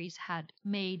distilleries had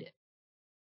made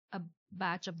a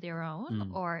batch of their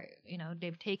own, or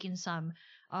they've taken some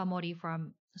mori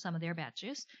from some of their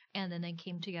batches, and then they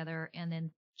came together and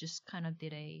then just kind of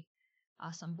did a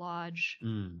assemblage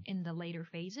in the later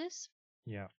phases.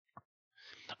 Yeah.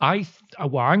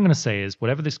 What I'm going to say is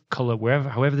whatever this color,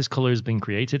 however this color has been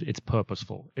created, it's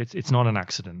purposeful. It's not an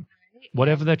accident.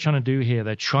 Whatever they're trying to do here,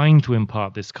 they're trying to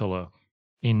impart this color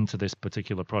into this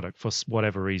particular product for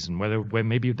whatever reason. Where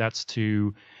maybe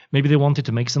maybe they wanted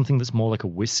to make something that's more like a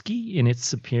whiskey in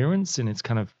its appearance, in its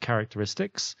kind of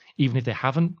characteristics, even if they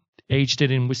haven't aged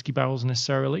it in whiskey barrels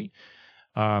necessarily.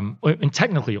 And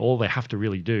technically, all they have to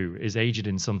really do is age it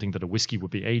in something that a whiskey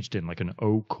would be aged in, like an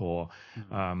oak or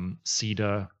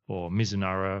cedar or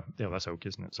Mizunara. Yeah, that's oak,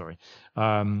 isn't it? Sorry.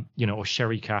 Or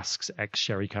sherry casks,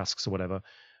 ex-sherry casks or whatever,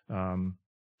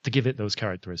 to give it those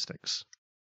characteristics.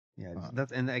 Yeah,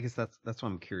 I guess that's why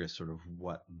I'm curious, sort of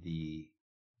what the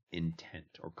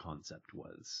intent or concept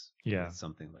was. Yeah, with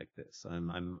something like this.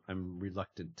 I'm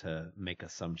reluctant to make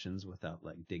assumptions without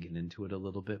like digging into it a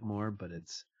little bit more, but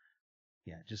it's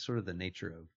just sort of the nature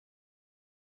of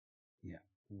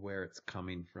where it's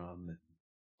coming from.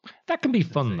 That can be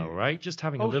fun though, right? Just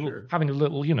having a little, sure. having a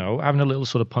little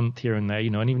sort of punt here and there,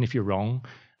 and even if you're wrong,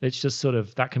 it's just sort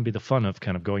of, that can be the fun of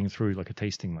kind of going through like a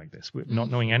tasting like this, not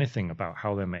knowing anything about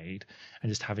how they're made and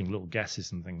just having little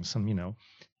guesses and things.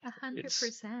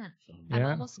 100%. I'm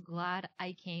almost glad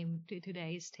I came to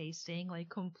today's tasting like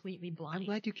completely blind. I'm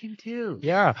glad you came too.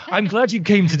 Yeah, I'm glad you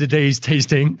came to today's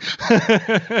tasting,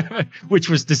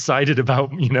 which was decided about,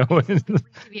 To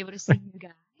be able to see you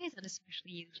guys, and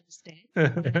especially you just did.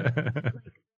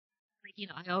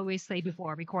 I always say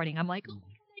before recording, I'm like, oh my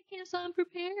god, I can't sound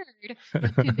prepared.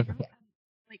 But today, I'm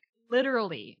like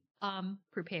literally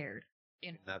prepared.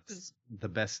 That's the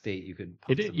best state you could.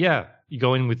 You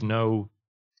go in with no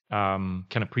kind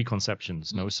of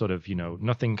preconceptions, no sort of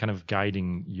nothing kind of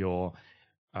guiding your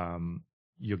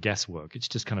guesswork. It's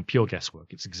just kind of pure guesswork.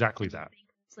 It's exactly that. I think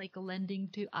it's like lending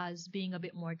to us being a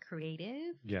bit more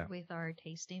creative with our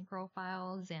tasting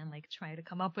profiles and like trying to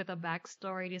come up with a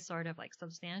backstory to sort of like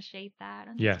substantiate that.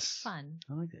 And yes, it's fun.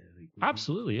 I like that.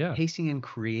 Absolutely, yeah. Tasting and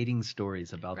creating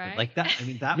stories about right? them like that. I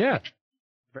mean that. Yeah.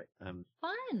 Right. Fun.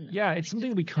 Yeah, it's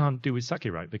something we can't do with sake,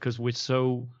 right? Because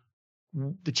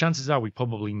the chances are we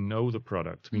probably know the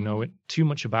product. We know it too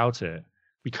much about it.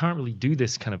 We can't really do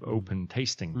this kind of open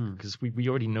tasting because we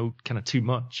already know kind of too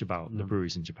much about the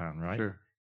breweries in Japan, right? Sure.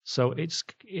 So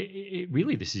it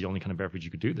really, this is the only kind of beverage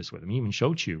you could do this with. I mean, even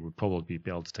shochu would probably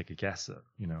be able to take a guess at,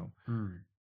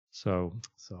 So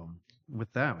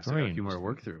with that, we still got a few more to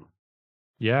work through.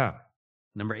 Yeah.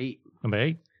 Number 8.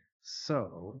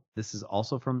 So this is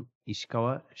also from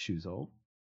Ishikawa Shuzo.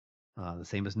 The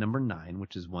same as number 9,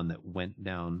 which is one that went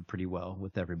down pretty well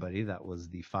with everybody. That was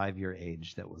the 5-year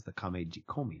age. That was the Kame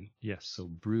Jikomi. Yes. So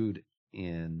brewed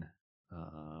in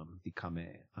the Kame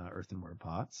earthenware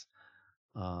pots.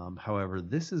 However,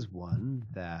 this is one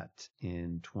that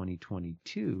in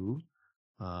 2022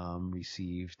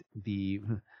 received the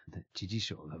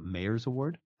Jijisho, the Mayor's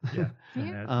Award. Yeah.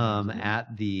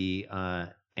 At the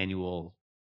annual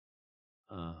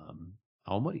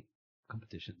Awamori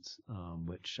competitions,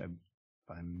 which if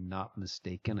I'm not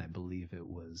mistaken, I believe it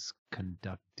was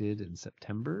conducted in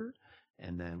September,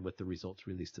 and then with the results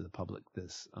released to the public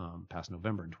this past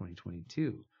November in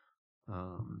 2022.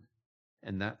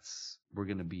 And we're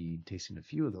going to be tasting a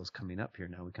few of those coming up here.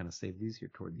 Now we kind of save these here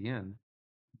toward the end.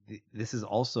 This is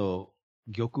also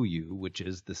Gyokuyu, which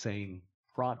is the same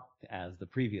product as the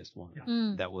previous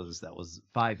one. That was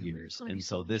 5 years, and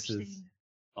so this is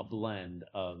a blend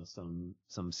of some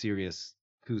serious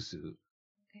Kusu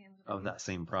of that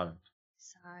same product.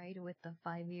 Side with the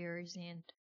 5 years and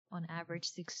on average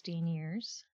 16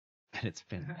 years. And it's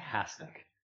fantastic.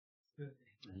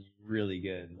 It's really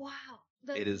good. Wow.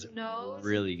 It is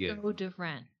really good. So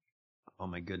different. Oh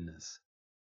my goodness.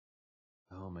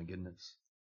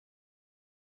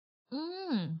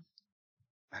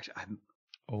 Actually,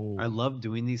 I love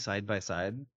doing these side by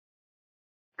side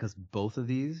because both of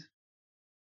these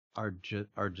are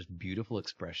just beautiful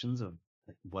expressions of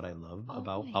like what I love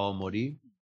about Awamori.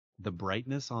 The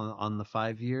brightness on the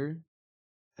 5-year,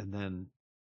 and then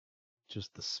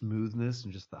just the smoothness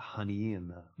and just the honey and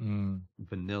the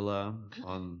vanilla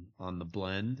on the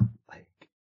blend. Like,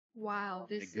 wow,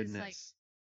 this is like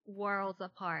worlds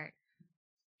apart.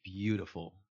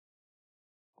 Beautiful.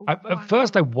 At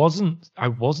first, I wasn't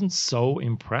so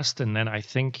impressed, and then I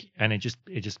think, and it just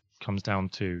comes down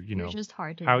to You're just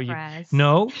hard to how impress.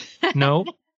 No,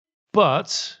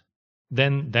 but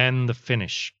then the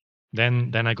finish,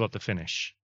 then I got the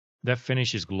finish. That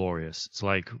finish is glorious. It's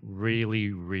like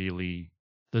really, really.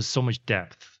 There's so much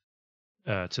depth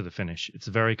to the finish. It's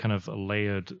very kind of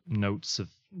layered notes of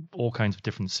all kinds of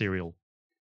different cereal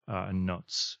and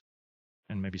nuts,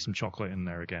 and maybe some chocolate in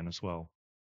there again as well.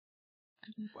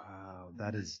 Wow,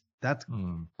 that's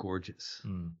gorgeous.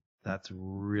 That's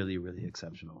really, really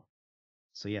exceptional.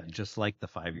 So yeah, just like the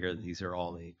 5-year, these are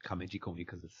all a kameji komi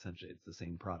because essentially it's the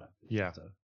same product. It's Yeah. just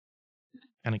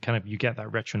And it kind of, you get that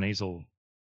retronasal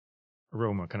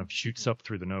aroma kind of shoots up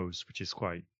through the nose, which is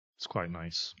quite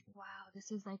nice. Wow,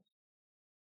 this is like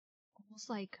almost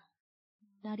like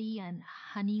nutty and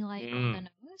honey-like on the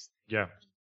nose. Yeah.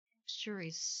 Texture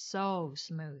is so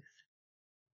smooth.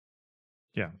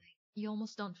 Yeah. You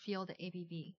almost don't feel the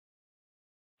ABV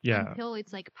Yeah. until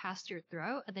it's like past your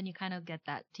throat, and then you kind of get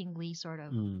that tingly sort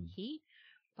of heat.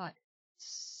 But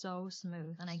so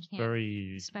smooth, and I can't,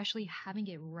 Very especially having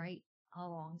it right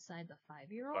alongside the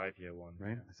 5-year-old. 5-year one.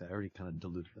 right. I said I already kind of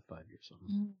diluted the 5 years, so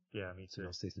Yeah, me I too.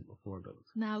 was tasting it before, but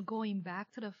Now going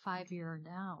back to the 5-year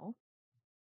now,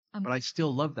 I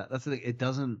still love that. That's the thing. It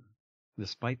doesn't,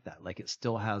 despite that, like it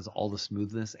still has all the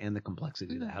smoothness and the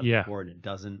complexity that it had Yeah. before, and it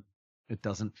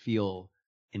doesn't feel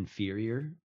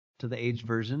inferior to the aged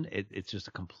version. It's just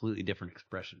a completely different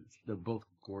expression. They're both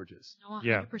gorgeous. No,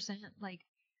 100%. Yeah. Like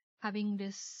having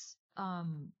this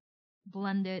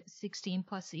blended 16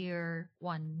 plus year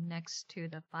one next to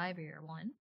the 5-year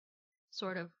one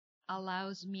sort of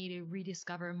allows me to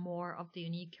rediscover more of the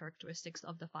unique characteristics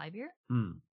of the 5-year.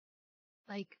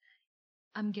 Like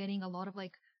I'm getting a lot of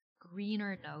like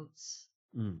greener notes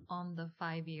on the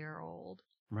 5-year-old.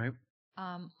 Right.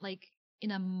 Like in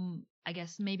a, I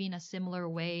guess maybe in a similar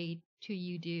way to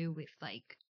you do with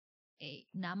like a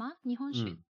nama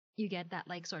nihonshu. You get that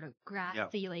like sort of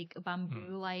grassy, like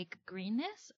bamboo-like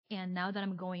greenness. And now that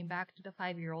I'm going back to the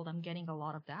 5-year-old, I'm getting a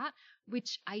lot of that,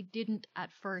 which I didn't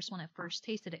at first when I first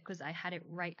tasted it because I had it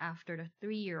right after the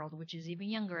 3-year-old, which is even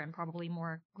younger and probably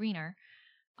more greener.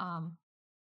 And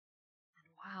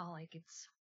wow, like it's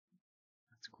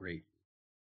That's great.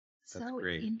 That's so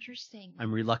great. interesting.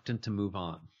 I'm reluctant to move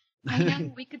on. I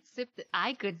know we could sip.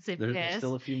 I could sip There's this.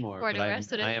 still a few more, for but the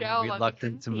rest of the I am show,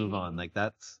 reluctant to move Drinking. on. Like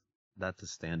that's a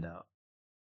standout.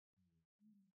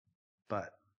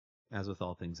 But as with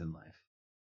all things in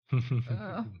life,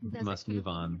 Does must it move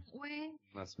feel on. that way?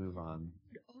 Must move on.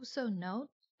 Also note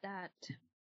that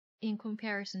in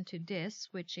comparison to this,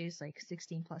 which is like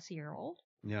 16 plus year old,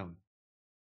 Yeah.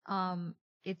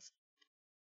 it's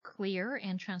clear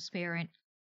and transparent,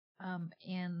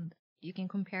 and you can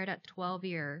compare that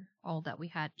 12-year-old that we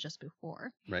had just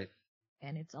before, Right.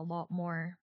 and it's a lot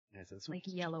more Yes, that's like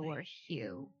yellower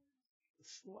hue.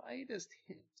 slightest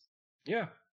hint. Yeah.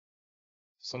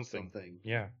 Something.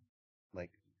 Yeah.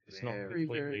 Like It's not very,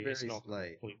 completely, very, very it's not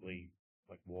slight. completely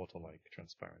like water-like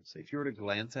transparency. So if you were to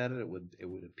glance at it, it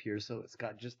would appear so. It's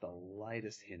got just the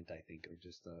lightest hint, I think, of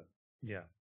just a Yeah.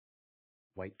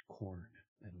 white corn.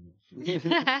 I don't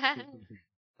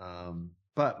know.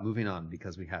 But moving on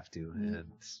because we have to,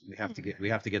 and we have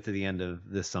to get to the end of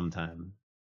this sometime.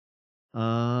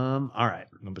 All right.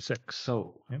 Number 6.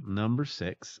 So Yep. number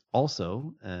 6,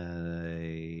 also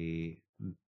a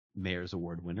Mayor's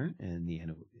Award winner in the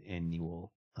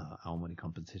annual Awamori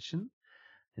competition,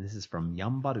 and this is from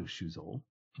Yambaru Shuzo,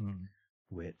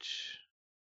 which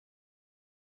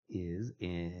is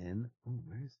in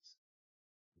where is this?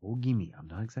 Ogimi. I'm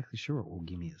not exactly sure what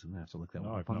Ogimi is. I'm gonna have to look that No,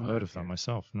 one I've up. not heard of that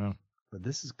myself. No. But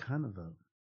this is kind of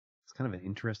an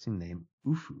interesting name.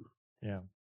 Ufu. Yeah.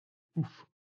 Oof.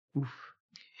 Oof.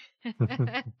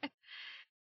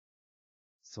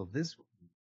 So this,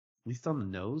 at least on the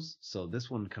nose, so this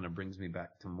one kind of brings me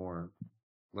back to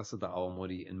less of the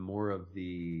Awamori and more of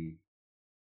the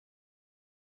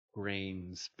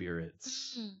grain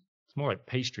spirits. It's more like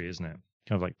pastry, isn't it?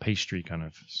 Kind of like pastry,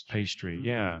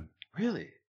 Yeah. Really?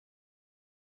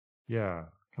 Yeah.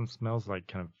 Kind of smells like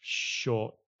kind of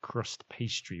short crust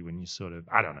pastry when you sort of,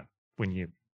 I don't know, when you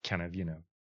kind of,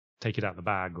 take it out the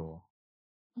bag or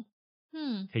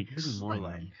Maybe more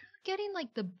like Getting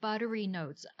like the buttery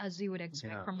notes as you would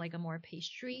expect from like a more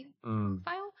pastry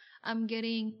profile. I'm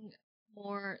getting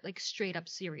more like straight up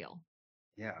cereal.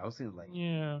 Yeah, I was thinking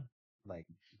like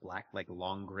black, like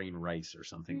long grain rice or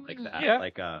something like that. Yeah.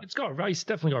 Like it's got rice,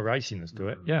 definitely got riciness to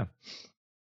it. Yeah.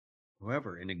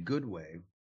 However, in a good way,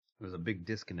 there's a big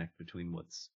disconnect between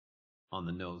what's on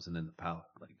the nose and in the palate.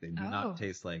 Like they do not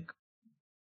taste like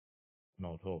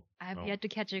Not at all. I have No. yet to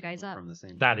catch you guys up. from the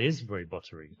same. That is very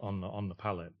buttery on the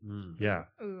palate. Yeah.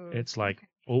 Ooh, It's like, okay.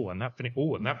 oh, and that finish.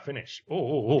 Oh, and that finish.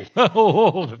 Oh,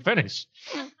 the finish.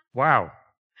 Wow.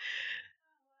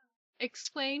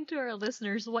 Explain to our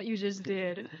listeners what you just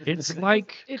did. It's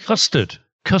like It's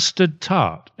custard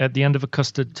tart at the end of a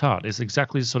custard tart. It's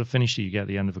exactly the sort of finish that you get at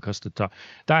the end of a custard tart.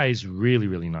 That is really,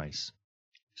 really nice.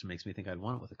 Which makes me think I'd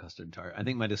want it with a custard tart. I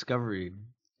think my discovery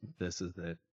with this is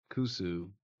that Kusu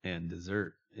And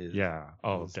dessert is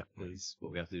Oh, is, definitely. is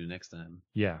what we have to do next time.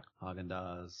 Yeah,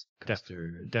 Haagen-Dazs,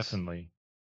 custard. definitely.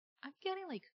 I'm getting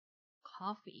like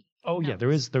coffee. Oh yeah,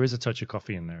 notes, there is a touch of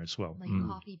coffee in there as well. like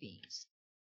coffee beans.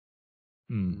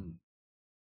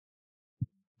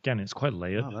 Again, it's quite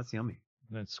layered. Oh, that's yummy.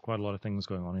 There's quite a lot of things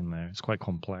going on in there. It's quite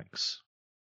complex.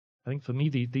 I think for me,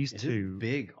 these It two, is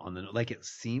big on the like. It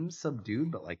seems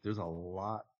subdued, but like there's a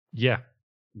lot yeah,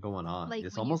 going on. Like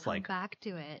It's when almost you come like back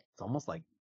to it. it's almost like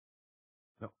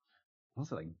no,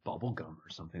 almost like bubble gum or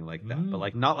something like that. But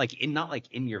like not like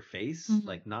in your face,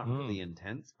 like not really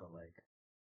intense, but like.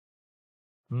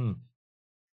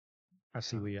 I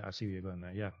see where you're going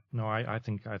there. Yeah, no, I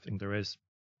think there is.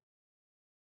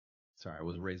 Sorry, I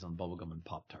was raised on bubblegum and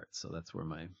Pop Tarts, so that's where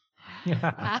my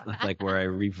like where I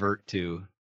revert to.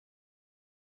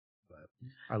 But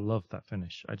I love that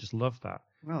finish. I just love that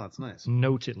well, that's nice.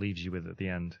 note it leaves you with at the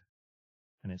end,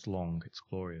 and it's long, it's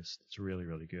glorious, it's really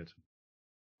really good.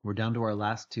 We're down to our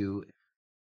last two.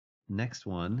 Next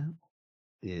one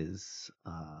is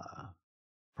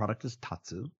product is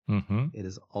Tatsu. Mm-hmm. It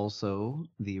is also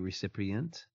the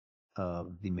recipient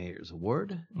of the Mayor's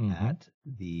Award at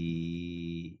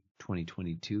the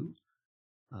 2022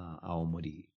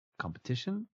 Awamori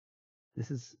competition.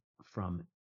 This is from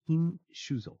Hin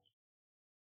Shuzo,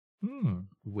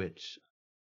 which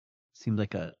seemed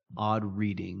like a odd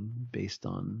reading based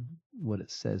on what it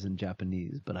says in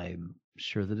Japanese, but I'm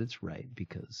sure that it's right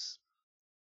because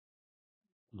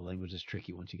the language is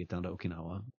tricky once you get down to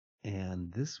Okinawa.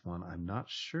 And this one, I'm not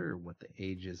sure what the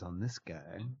age is on this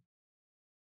guy.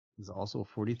 It's also a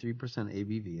 43%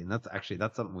 ABV, and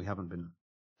that's something we haven't been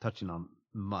touching on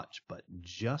much, but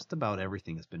just about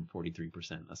everything has been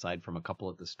 43%, aside from a couple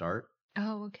at the start.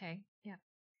 Oh, okay. Yeah.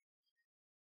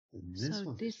 And this So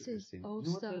one's this interesting. is You know what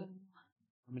also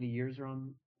how many years are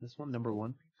on this one? Number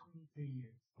one? 23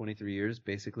 years. 23 years,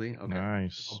 basically. Okay.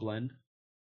 Nice. A blend.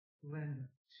 Blend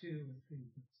 2 and 3.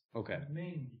 Okay.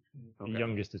 Mainly 23. The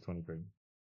youngest is 23.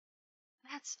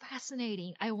 that's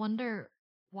fascinating. I wonder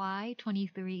why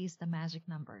 23 is the magic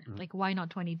number. Like why not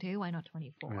 22? Why not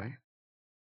 24? Right.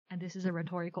 And this is a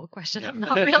rhetorical question. Yeah. I'm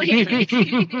not really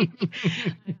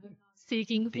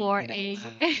seeking for Thinking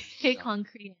a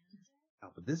concrete. Oh,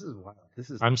 but this is wild. This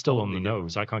is. I'm still on totally the different.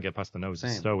 nose. I can't get past the nose.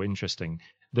 It's Same. so interesting.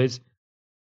 There's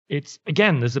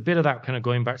a bit of that kind of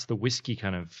going back to the whiskey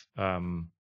kind of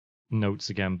notes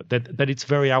again, but it's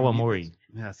very Awamori.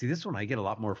 Yeah, see this one I get a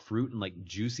lot more fruit and like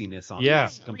juiciness on Yeah.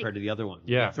 this compared to the other one.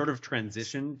 Yeah. It sort of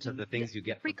transition to the things you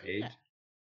get from age.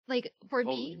 Like for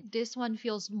me, this one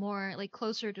feels more like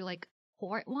closer to like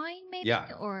port wine, maybe.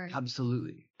 Yeah, Or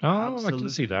absolutely. Oh, I can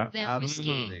see that. than whiskey.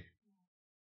 Absolutely.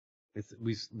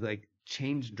 We like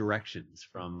change directions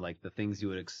from like the things you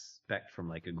would expect from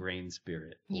like a grain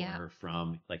spirit Yeah. or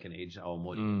from like an aged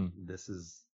Awamori. This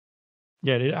is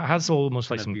Yeah, it has almost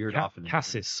like Kinda some veered off in it.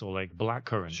 cassis or like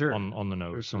blackcurrant Sure. on the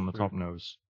nose, Sure, on the sure. top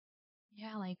nose.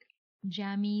 Yeah, like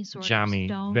jammy sort Jammy, of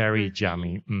stone. very fruity.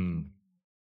 jammy.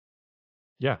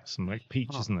 Yeah, some like peach,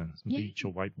 Huh. isn't there? Some Yeah. peach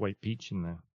or white peach in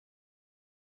there.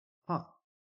 huh.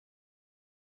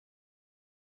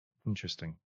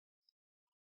 Interesting.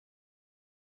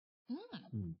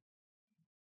 Mm.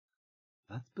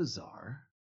 That's bizarre.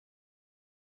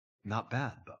 Not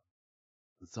bad, but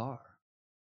bizarre.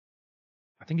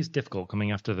 I think it's difficult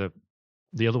coming after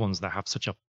the other ones that have such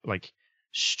a like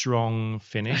strong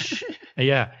finish.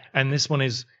 Yeah, and this one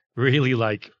is really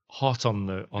like hot on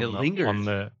the lingers. on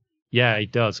the yeah,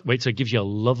 it does. Wait, so it gives you a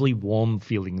lovely warm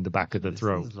feeling in the back of the This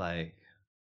throat. is like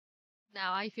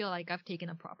Now I feel like I've taken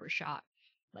a proper shot.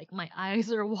 Like my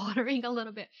eyes are watering a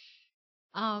little bit.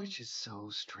 which is so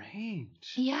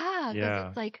strange. Yeah, because Yeah.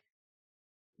 it's like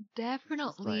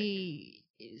definitely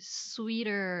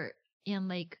sweeter and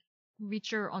like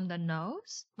richer on the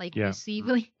nose, like Yeah.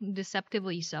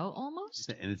 deceptively so almost.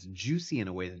 And it's juicy in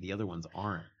a way that the other ones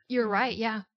aren't. You're right.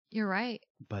 Yeah, you're right.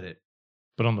 But it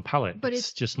But on the palate, But it's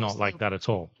it's just not almost like like that at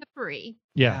all. Peppery,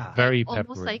 Yeah, Yeah. very almost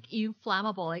peppery. like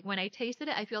inflammable. Like when I tasted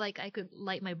it, I feel like I could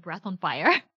light my breath on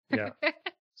fire. Yeah.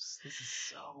 this is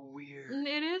so weird.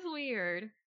 It is weird.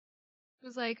 It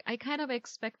was like I kind of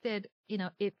expected,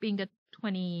 it being the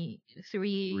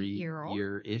 23-year-old.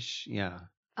 Year-ish, yeah.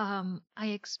 I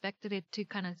expected it to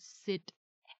kind of sit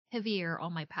heavier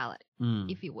on my palate,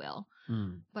 if you will.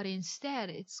 But instead,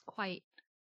 it's quite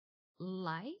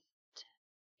light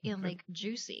and like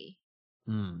juicy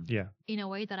Yeah. in a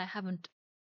way that I haven't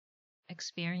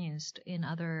experienced in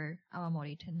other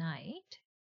Awamori tonight.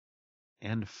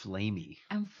 And flamey.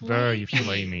 And Very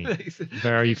flamey. flamey.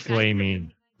 Very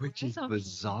flamey. Which is That's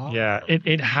bizarre. Yeah,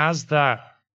 it has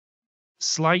that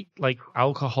slight like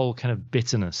alcohol kind of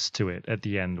bitterness to it at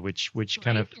the end, which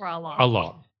kind of For a lot.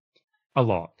 a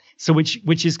lot. So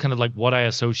which is kind of like what I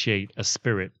associate a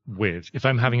spirit with. If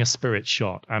I'm having a spirit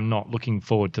shot, I'm not looking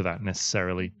forward to that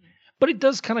necessarily. But it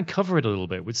does kind of cover it a little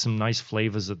bit with some nice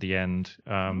flavors at the end. It's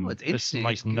There's interesting. some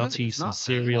nice It's good. nutty, It's some not bad.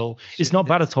 cereal. It's It's just- not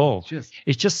bad it's- at all. it's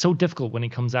It's just so difficult when it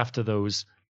comes after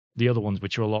the other ones,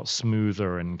 which are a lot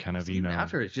smoother and kind of, Even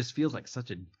after, it just feels like such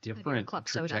a different club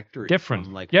soda. trajectory Different,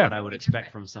 from like yeah. what I would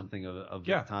expect from something of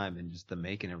Yeah. the time and just the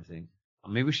make and everything.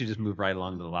 Maybe we should just move right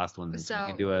along to the last one, then, so we So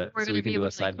can do we're gonna be able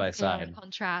to, side by compare side. and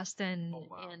contrast and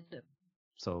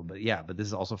So, but this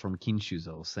is also from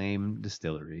Kinshuzo, same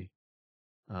distillery.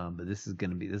 But this is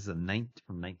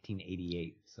from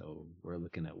 1988. So we're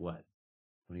looking at what,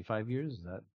 25 years? Is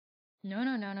that no.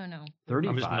 35?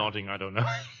 I'm just nodding. I don't know.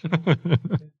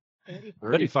 35.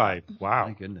 35. Wow.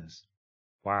 My goodness.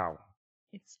 Wow.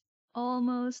 It's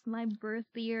almost my birth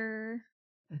year.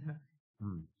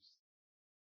 Hmm.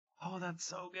 Oh, that's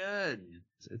so good.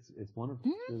 It's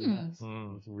wonderful. It's really nice.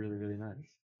 It's really, really nice.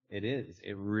 It is.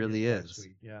 It really is.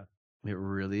 Sweet. Yeah. It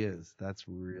really is. That's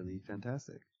really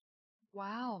fantastic.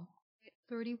 Wow.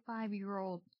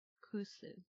 35-year-old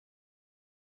Kusu.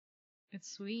 It's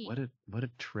sweet. What a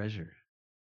treasure.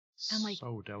 And, like,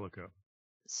 so delicate.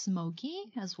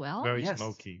 Smoky as well. Very Yes.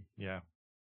 smoky. Yeah.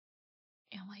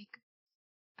 And like,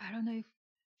 I don't know if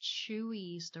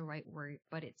chewy is the right word,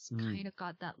 but it's kind of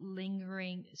got that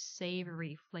lingering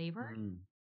savory flavor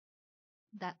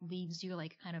that leaves you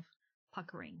like kind of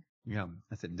puckering. Yeah,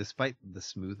 I said despite the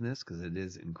smoothness, because it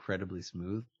is incredibly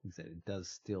smooth, he said it does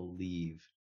still leave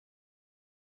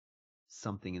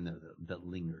something in there that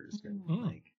lingers.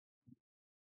 Like,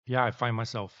 Yeah, I find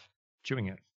myself chewing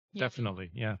it. Yeah.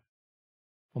 Definitely. Yeah.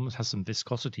 Almost has some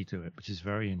viscosity to it, which is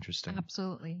very interesting.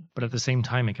 Absolutely. But at the same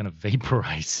time, it kind of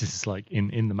vaporizes like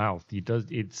in the mouth.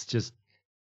 It's just,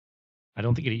 I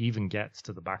don't think it even gets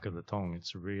to the back of the tongue.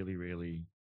 It's really, really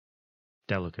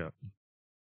delicate.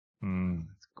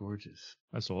 that's gorgeous.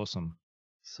 That's awesome.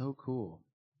 So cool.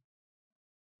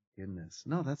 Goodness.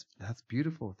 No, that's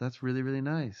beautiful. That's really, really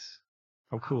nice.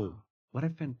 How cool. Wow. What a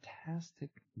fantastic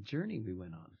journey we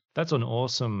went on. That's an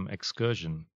awesome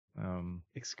excursion.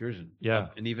 Excursion. Yeah.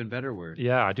 An even better word.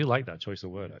 Yeah, I do like that choice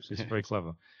of word, actually. It's very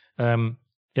clever.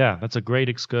 Yeah, that's a great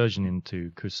excursion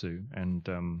into Kusu.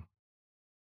 And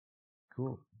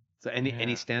Cool. So any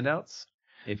standouts?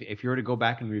 If you were to go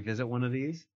back and revisit one of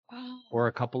these or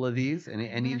a couple of these,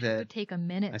 any Would that take a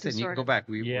minute. I to said you sort go of back.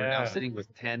 We're now Yeah. sitting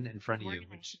with 10 in front of you, organize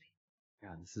which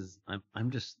God, this is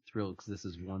I'm just thrilled because this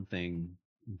is one thing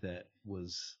that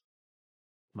was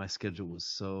my schedule was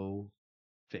so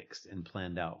fixed and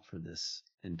planned out for this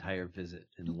entire visit,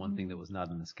 and the one thing that was not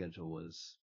in the schedule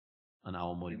was an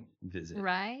Awamori visit,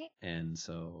 right? and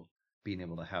so being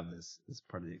able to have this as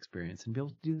part of the experience and be able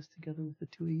to do this together with the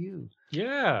two of you.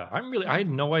 yeah, I had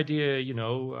no idea,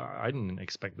 I didn't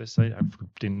expect this. I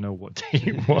didn't know what day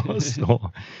it was.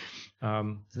 So,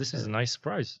 this is a nice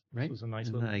surprise. Right. This was a nice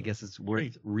And little. I guess it's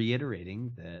worth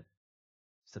reiterating that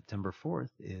September 4th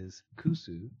is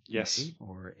Kusu Yes. Day,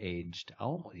 or Aged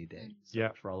Awamori Day. So Yeah.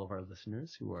 for all of our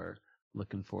listeners who are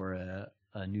looking for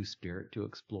a new spirit to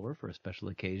explore for a special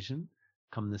occasion,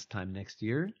 come this time next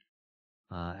year.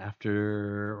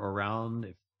 After around,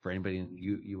 if for anybody in the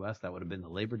U.S., that would have been the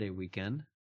Labor Day weekend.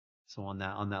 So on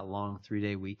that long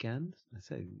 3-day weekend, I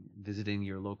say visiting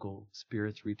your local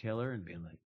spirits retailer and being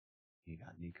like, "You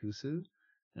got any Kusu?"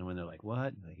 And when they're like,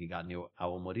 "What?" You're like, "You got any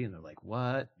Awamori?" And they're like,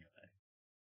 "What?" And you're like,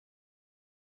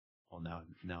 well,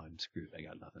 now I'm screwed. I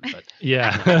got nothing. But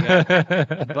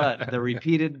Yeah. but the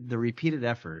repeated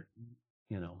effort,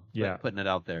 Yeah. putting it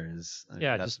out there is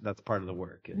Yeah, that's part of the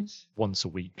work. It's once a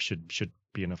week should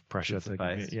be enough pressure. should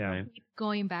suffice, Yeah. right?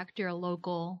 Going back to your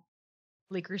local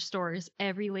liquor stores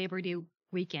every Labor Day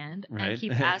weekend Right. and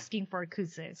keep asking for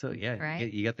kusu. So yeah,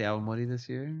 Right? you got the Awamori this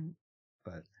year,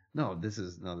 but no, this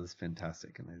is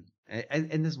fantastic, and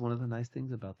this is one of the nice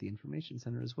things about the information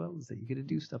center as well, is that you get to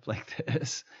do stuff like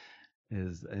this.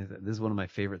 This is one of my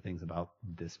favorite things about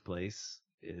this place,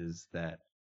 is that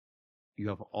you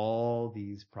have all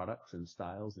these products and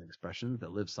styles and expressions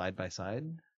that live side by side,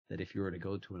 that if you were to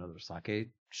go to another sake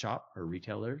shop or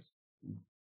retailer,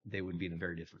 they would be in a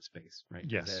very different space, right?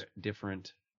 'Cause Yes. they're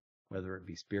different, whether it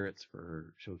be spirits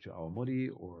for shochu awamori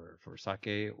or for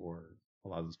sake, or a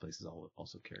lot of those places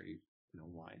also carry,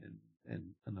 wine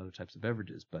and other types of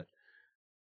beverages. But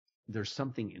there's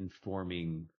something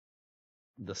informing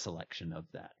the selection of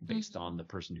that based on the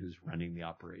person who's running the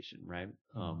operation, right?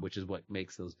 Which is what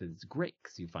makes those visits great,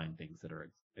 because you find things that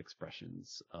are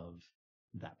expressions of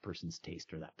that person's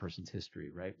taste or that person's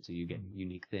history, right? So you get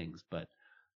unique things. But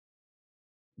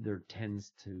there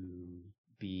tends to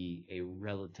be a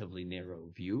relatively narrow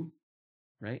view,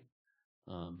 right?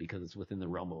 Because it's within the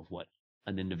realm of what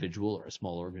an individual or a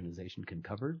small organization can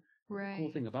cover. The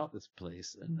cool thing about this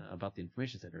place and about the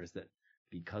information center is that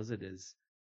because it is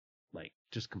like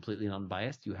just completely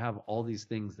unbiased, you have all these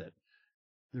things that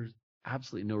there's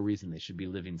absolutely no reason they should be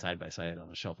living side by side on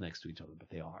a shelf next to each other, but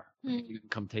they are. Right? You can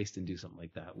come taste and do something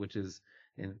like that, which is,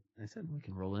 and I said we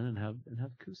can roll in and have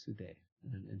Kusu day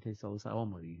and taste all this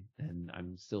Awamori. And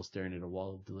I'm still staring at a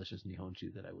wall of delicious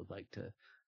Nihonshu that I would like to,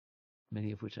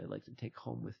 many of which I'd like to take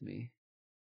home with me.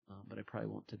 But I probably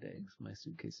won't today because my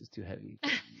suitcase is too heavy.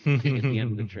 At the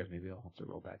end of the trip, maybe I'll have to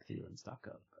roll back through and stock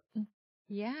up.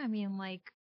 Yeah, I mean,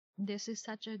 like, this is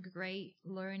such a great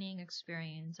learning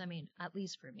experience. I mean, at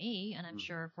least for me, and I'm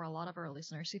sure for a lot of our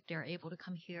listeners, if they're able to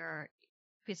come here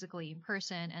physically in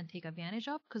person and take advantage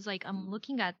of, because like I'm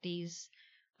looking at these,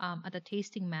 at the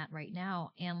tasting mat right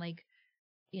now, and like,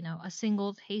 you know, a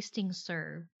single tasting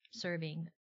serving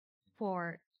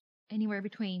for anywhere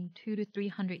between 200 to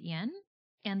 300 yen,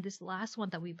 and this last one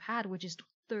that we've had, which is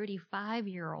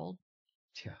 35-year-old.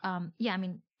 Yeah, I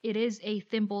mean, it is a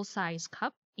thimble size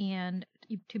cup, and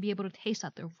to be able to taste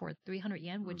that though for 300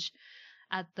 yen, which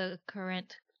at the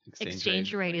current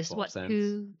exchange rate is what,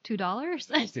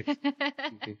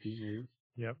 $2?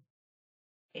 Yep.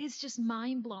 It's just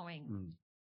mind blowing.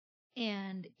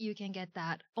 And you can get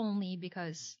that only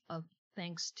because of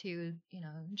thanks to, you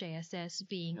know, JSS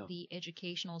being the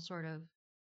educational sort of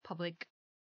public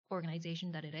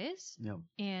organization that it is.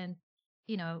 And,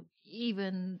 you know,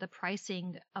 even the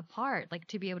pricing apart, like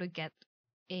to be able to get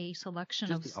a selection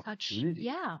Just of the such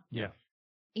Yeah.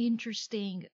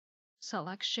 interesting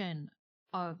selection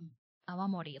of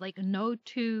Awamori. Like no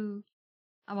two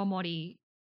Awamori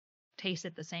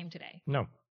tasted the same today, No.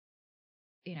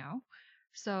 you know?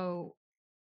 So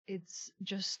it's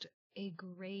just a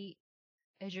great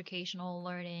educational,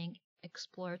 learning,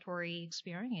 exploratory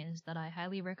experience that I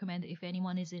highly recommend. If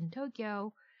anyone is in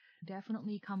Tokyo,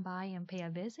 definitely come by and pay a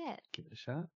visit. Give it a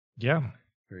shot. Yeah.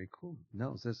 Very cool.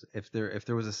 No, so if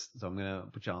there was a, so I'm gonna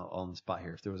put you on the spot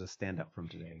here. If there was a standout from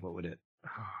today, what would it?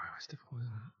 Oh, it's difficult,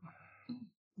 isn't it?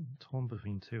 Torn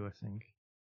between two, I think.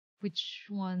 Which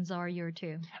ones are your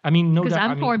two? I mean, no Because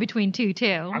doubt. I'm torn between two too.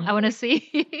 I want to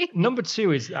see. Number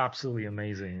 2 is absolutely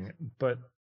amazing, but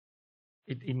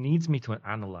it needs me to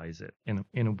analyze it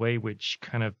in a way which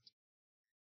kind of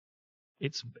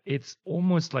it's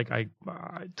almost like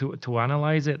to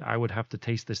analyze it, I would have to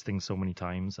taste this thing so many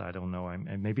times. I don't know.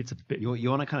 And maybe it's a bit. You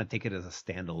want to kind of take it as a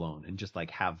standalone and just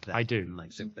like have that. I do. And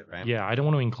like sit with it, right? Yeah, I don't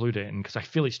want to include it because I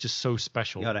feel it's just so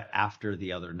special. You got to after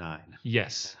the other 9.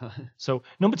 Yes. So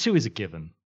number 2 is a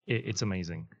given. It's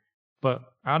amazing. But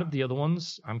out of the other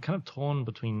ones, I'm kind of torn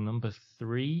between number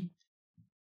 3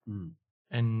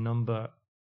 and number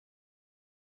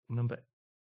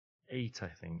 8, I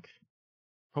think.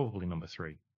 Probably number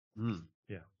 3.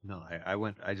 Yeah. No,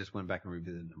 I just went back and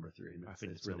revisited number 3. And I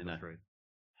think it's really number nice. 3.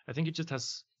 I think it just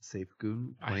has. Safe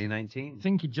Goon 2019. I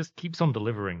think it just keeps on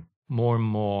delivering more and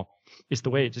more. It's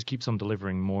the way it just keeps on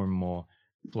delivering more and more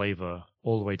flavor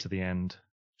all the way to the end.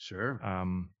 Sure.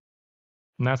 And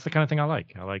that's the kind of thing I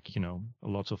like. I like, you know,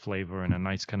 lots of flavor and a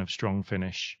nice kind of strong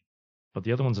finish. But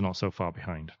the other ones are not so far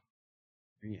behind.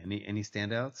 Any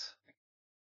standouts?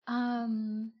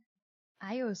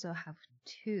 I also have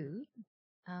 2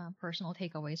 personal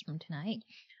takeaways from tonight.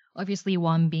 Obviously,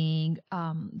 one being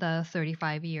the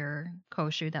 35-year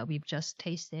koshu that we've just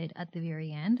tasted at the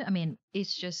very end. I mean,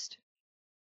 it's just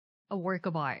a work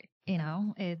of art, you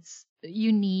know? It's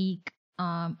unique.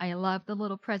 I love the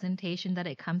little presentation that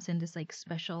it comes in this like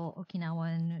special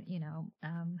Okinawan, you know,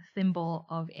 thimble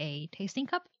of a tasting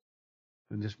cup.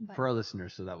 And just for our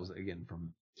listeners, so that was again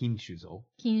from Kinshuzo.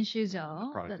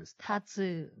 Kinshuzo, product the is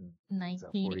Tatsu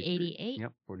 1988.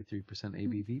 Yep, 43%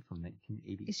 ABV from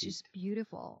 1988. It's just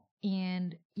beautiful.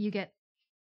 And you get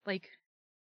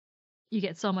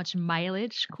so much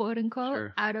mileage, quote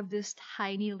unquote, out of this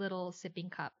tiny little sipping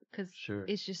cup because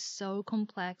it's just so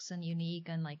complex and unique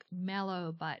and like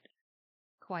mellow but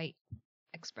quite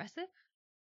expressive.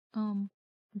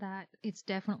 That it's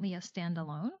definitely a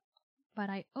standalone. But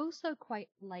I also quite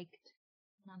liked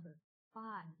number 5,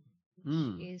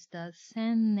 which is the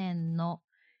Sennen no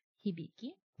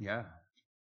Hibiki. Yeah.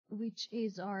 Which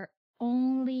is our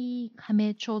only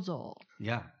kamechozo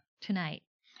tonight.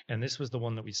 And this was the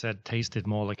one that we said tasted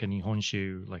more like a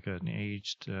Nihonshu, like an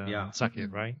aged sake,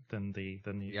 right? Than the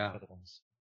other ones.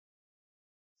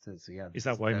 So yeah. Is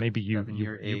that why maybe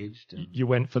you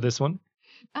went for this one?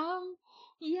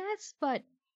 Yes, but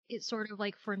it's sort of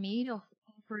like for me it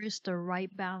offers the right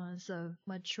balance of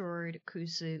matured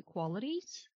kusu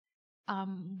qualities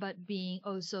but being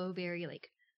also very like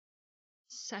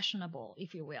sessionable,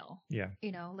 if you will. Yeah.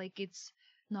 You know, like it's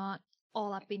not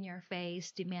all up in your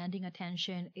face, demanding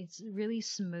attention. It's really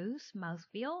smooth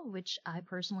mouthfeel, which I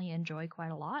personally enjoy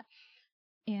quite a lot.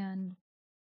 And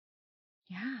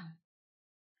yeah.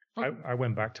 I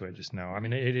went back to it just now. I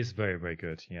mean, it is very, very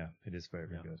good. Yeah, it is very,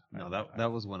 very good. No,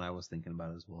 that was one I was thinking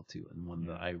about as well too, and one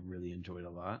that I really enjoyed a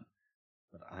lot.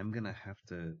 But I'm gonna have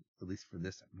to, at least for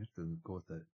this, I'm gonna have to go with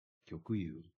the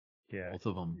Kyokuyu. Yeah, Both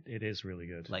of them. It is really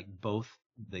good. Like both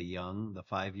the young, the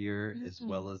 5-year, as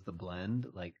well as the blend.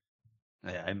 Like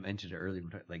I mentioned it earlier,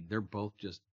 like they're both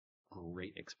just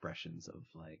great expressions of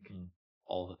like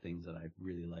all the things that I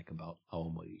really like about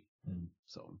Awamori. And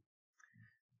so.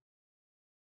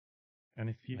 And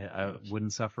if you, I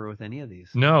wouldn't suffer with any of these.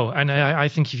 No, and I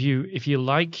think if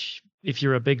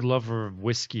you're a big lover of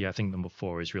whiskey, I think number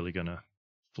 4 is really gonna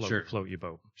float your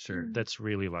boat. Sure. That's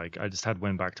really like, I just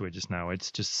went back to it just now. It's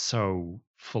just so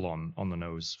full on the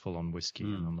nose, full on whiskey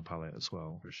and on the palate as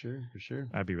well. For sure.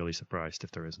 I'd be really surprised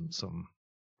if there isn't some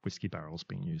whiskey barrels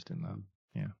being used in that.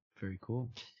 Yeah. Very cool.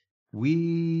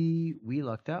 We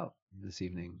lucked out this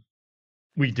evening.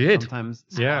 We did.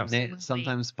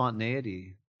 Sometimes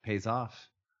spontaneity pays off.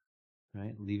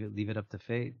 Right? Leave it up to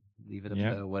fate. Leave it up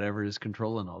to whatever is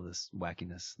controlling all this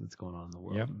wackiness that's going on in the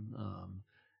world. Yep.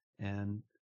 And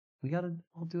we got to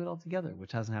all do it all together,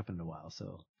 which hasn't happened in a while.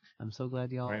 So I'm so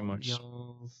glad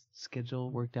y'all's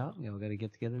schedule worked out. We all got to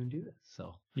get together and do this.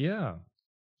 So yeah,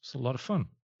 it's a lot of fun.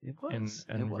 It was.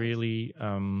 And really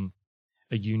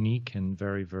a unique and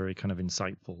very, very kind of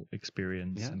insightful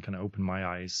experience, and kind of opened my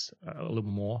eyes a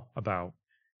little more about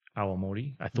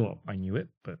Awamori. I thought I knew it,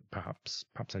 but perhaps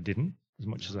I didn't as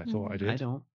much as I thought I did. I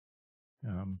don't.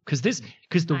 Because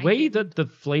the way that the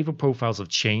flavor profiles have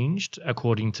changed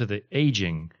according to the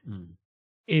aging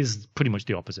is pretty much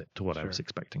the opposite to what I was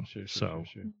expecting. Sure.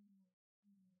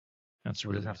 That's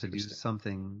really we'll just have to do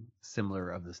something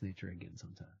similar of this nature again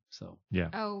sometime. So yeah.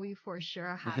 Oh, we for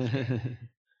sure have to.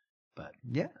 But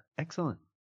yeah, excellent.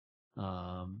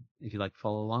 If you'd like to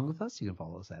follow along with us, you can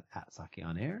follow us at Sake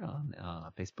on Air on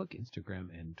Facebook, Instagram,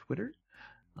 and Twitter.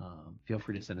 Feel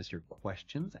free to send us your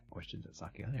questions at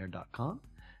questions@sakeonair.com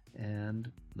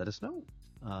and let us know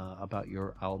about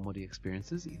your Awamori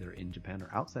experiences, either in Japan or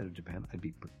outside of Japan. I'd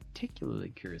be particularly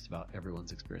curious about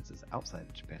everyone's experiences outside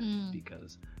of Japan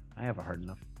because I have a hard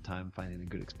enough time finding a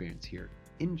good experience here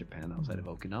in Japan outside of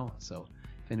Okinawa. So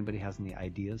if anybody has any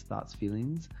ideas, thoughts,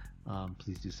 feelings,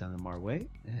 please do send them our way,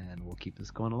 and we'll keep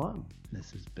this going along.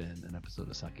 This has been an episode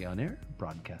of Sake on Air,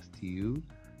 broadcast to you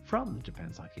from the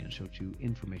Japan Sake and Shochu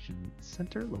Information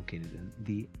Center, located in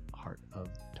the heart of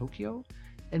Tokyo,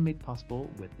 and made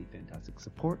possible with the fantastic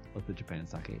support of the Japan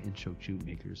Sake and Shochu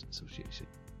Makers Association.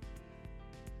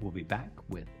 We'll be back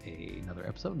with another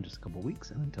episode in just a couple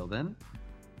weeks, and until then,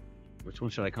 which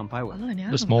one should I compile with? Oh, no.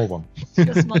 The small one.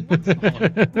 The small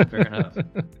one.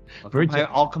 Fair enough.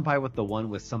 I'll compile with the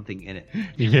one with something in it.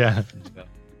 Yeah.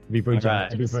 Be very All right.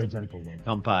 gentle.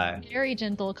 Kampai. Very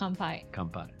gentle kampai.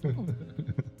 Kampai.